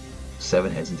dragon,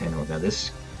 7 heads and 10 horns. Now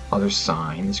this other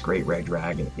sign, this great red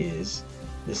dragon, is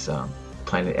this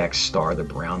Planet X star, the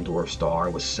brown dwarf star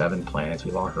with 7 planets.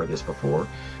 We've all heard this before.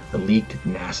 The leaked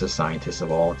NASA scientists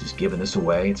have all just given this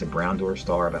away. It's a brown dwarf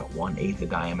star about 1/8 the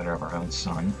diameter of our own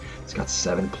sun. It's got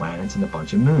 7 planets and a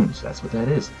bunch of moons. That's what that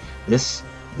is. These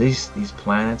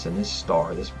planets and this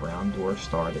star, this brown dwarf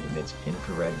star that emits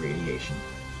infrared radiation,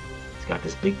 it's got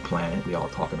this big planet. We all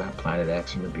talk about Planet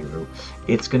X from the Bureau.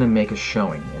 It's going to make a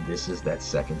showing, and this is that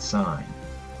second sign.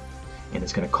 And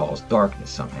it's going to cause darkness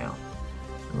somehow.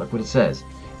 And look what it says.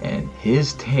 And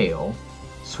his tail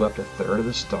swept 1/3 of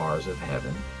the stars of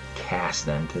heaven, cast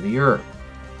them to the earth.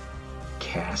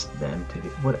 Cast them to the...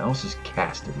 What else is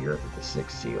cast to the earth with the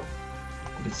 6th seal?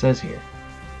 What it says here.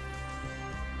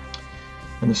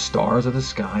 And the stars of the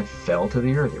sky fell to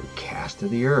the earth. They were cast to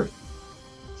the earth.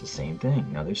 It's the same thing.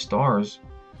 Now, their stars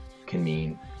can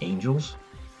mean angels,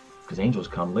 because angels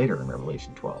come later in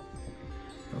Revelation 12.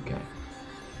 Okay.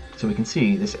 So we can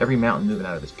see this, every mountain moving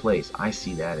out of its place. I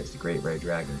see that as the great red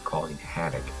dragon causing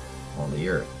havoc on the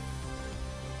earth.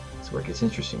 That's where it gets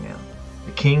interesting now.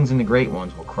 The kings and the great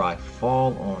ones will cry,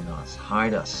 fall on us,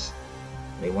 hide us.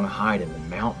 They want to hide in the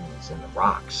mountains and the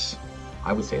rocks.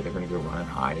 I would say they're going to go run and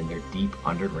hide in their deep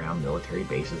underground military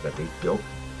bases that they've built.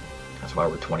 That's why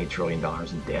we're $20 trillion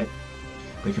in debt.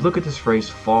 But if you look at this phrase,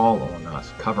 fall on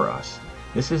us, cover us,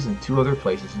 this is in 2 other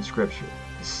places in Scripture.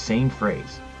 The same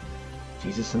phrase.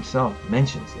 Jesus himself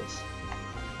mentions this.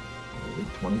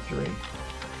 Luke 23.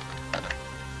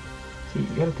 See,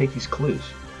 you got to take these clues.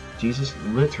 Jesus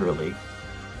literally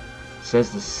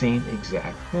says the same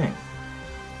exact thing.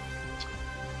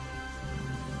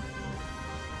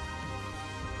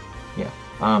 Yeah.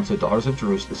 So daughters of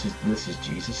Jerusalem, this is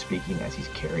Jesus speaking as he's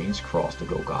carrying his cross to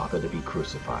Golgotha to be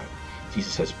crucified.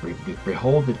 Jesus says,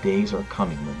 behold, the days are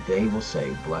coming when they will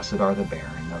say, blessed are the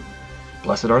barren,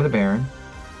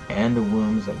 and the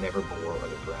wombs that never bore, or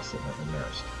the breasts that never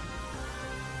nursed.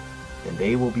 Then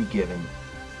they will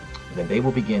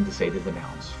begin to say to the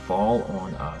mountains, fall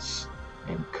on us,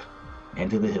 and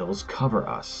to the hills, cover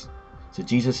us. So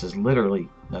Jesus is literally,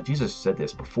 now Jesus said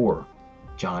this before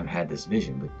John had this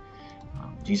vision, but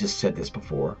Jesus said this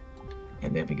before,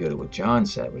 and then if we go to what John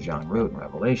said, what John wrote in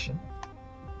Revelation,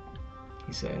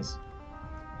 he says,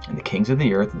 and the kings of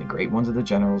the earth, and the great ones of the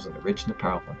generals, and the rich and the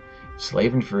powerful,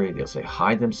 slave and free, they'll say,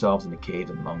 hide themselves in the caves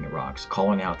and among the rocks,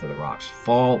 calling out to the rocks,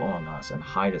 fall on us and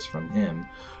hide us from him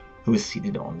who is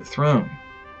seated on the throne.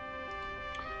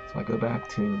 So I go back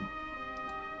to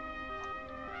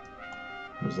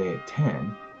Hosea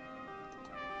 10,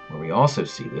 where we also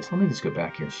see this. Let me just go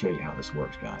back here and show you how this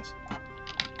works, guys.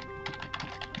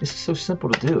 This is so simple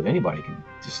to do. Anybody can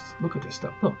just look at this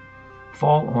stuff. Look,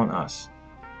 fall on us.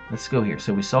 Let's go here.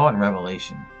 So we saw it in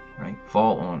Revelation, right?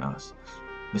 Fall on us.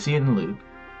 We see it in Luke,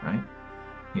 right?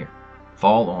 Here,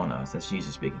 fall on us. That's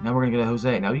Jesus speaking. Now we're going to go to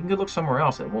Hosea. Now you can go look somewhere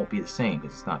else. It won't be the same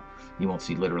because it's not. You won't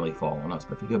see literally fall on us.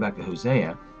 But if we go back to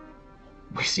Hosea,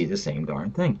 we see the same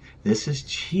darn thing. This is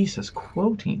Jesus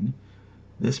quoting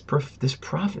this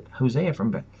prophet Hosea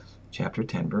from chapter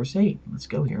 10, verse 8. Let's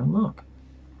go here and look.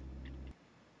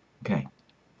 Okay,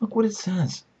 look what it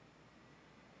says.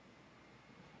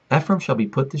 Ephraim shall be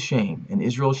put to shame, and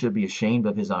Israel shall be ashamed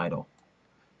of his idol.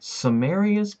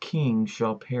 Samaria's king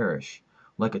shall perish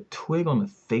like a twig on the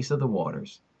face of the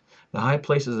waters. The high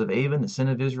places of Avon, the sin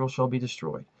of Israel, shall be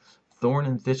destroyed. Thorn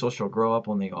and thistle shall grow up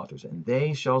on the altars, and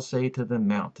they shall say to the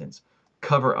mountains,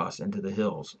 cover us, and to the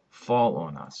hills, fall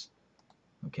on us.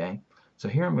 Okay, so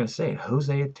here I'm going to say it,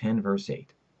 Hosea 10, verse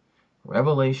 8.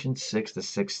 Revelation 6, the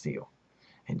 6th seal.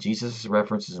 And Jesus'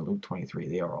 references in Luke 23,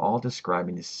 they are all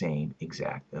describing the same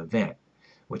exact event,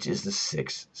 which is the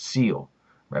 6th seal.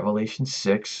 Revelation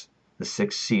 6, the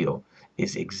 6th seal,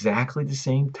 is exactly the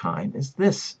same time as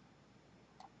this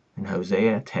in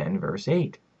Hosea 10, verse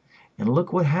 8. And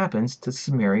look what happens to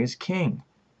Samaria's king.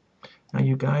 Now,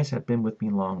 you guys have been with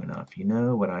me long enough. You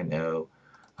know what I know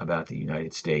about the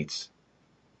United States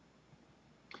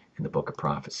in the book of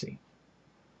prophecy.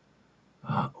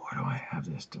 Where do I have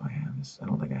this? Do I have this? I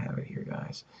don't think I have it here,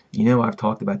 guys. You know, I've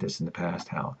talked about this in the past,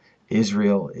 how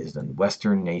Israel is the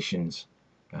Western nations,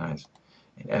 guys,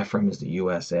 and Ephraim is the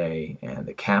USA, and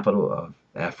the capital of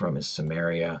Ephraim is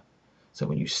Samaria. So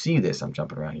when you see this, I'm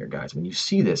jumping around here, guys. When you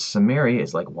see this, Samaria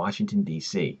is like Washington,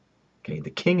 D.C. Okay,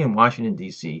 the king in Washington,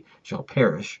 D.C. shall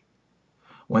perish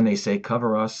when they say,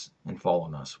 cover us and fall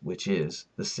on us, which is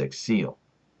the sixth seal.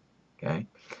 Okay,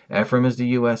 Ephraim is the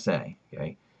USA.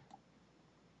 Okay,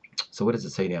 so what does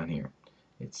it say down here?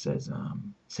 It says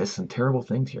some terrible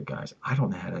things here, guys. I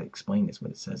don't know how to explain this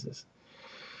when it says this.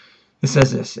 It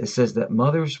says this. It says that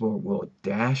mothers will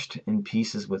dashed in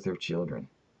pieces with their children.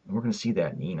 And we're going to see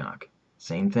that in Enoch.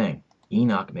 Same thing.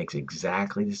 Enoch makes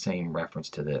exactly the same reference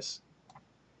to this,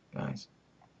 guys.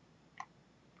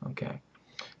 Okay.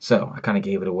 So I kind of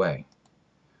gave it away.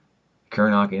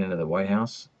 Current knocking into the White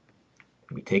House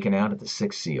will be taken out at the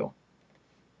sixth seal.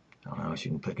 I don't know how you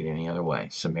can pick it any other way.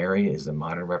 Samaria is the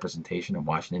modern representation of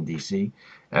Washington, D.C.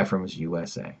 Ephraim is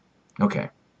USA. Okay.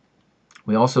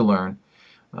 We also learn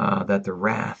that the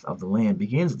wrath of the Lamb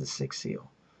begins at the sixth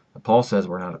seal. Paul says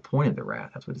we're not appointed to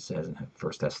wrath. That's what it says in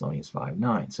 1 Thessalonians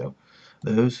 5:9. So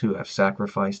those who have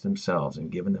sacrificed themselves and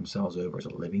given themselves over as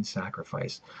a living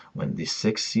sacrifice, when the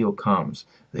sixth seal comes,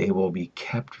 they will be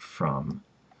kept from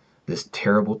this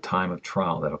terrible time of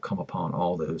trial that will come upon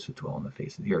all those who dwell on the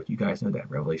face of the earth. You guys know that.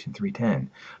 Revelation 3:10.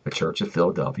 The church of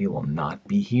Philadelphia will not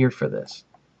be here for this.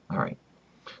 All right.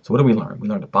 So what do we learn? We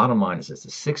learn the bottom line is this.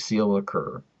 The sixth seal will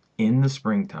occur in the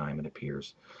springtime. It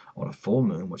appears on a full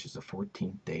moon, which is the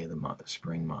 14th day of the month, a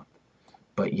spring month.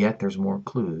 But yet there's more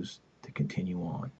clues to continue on.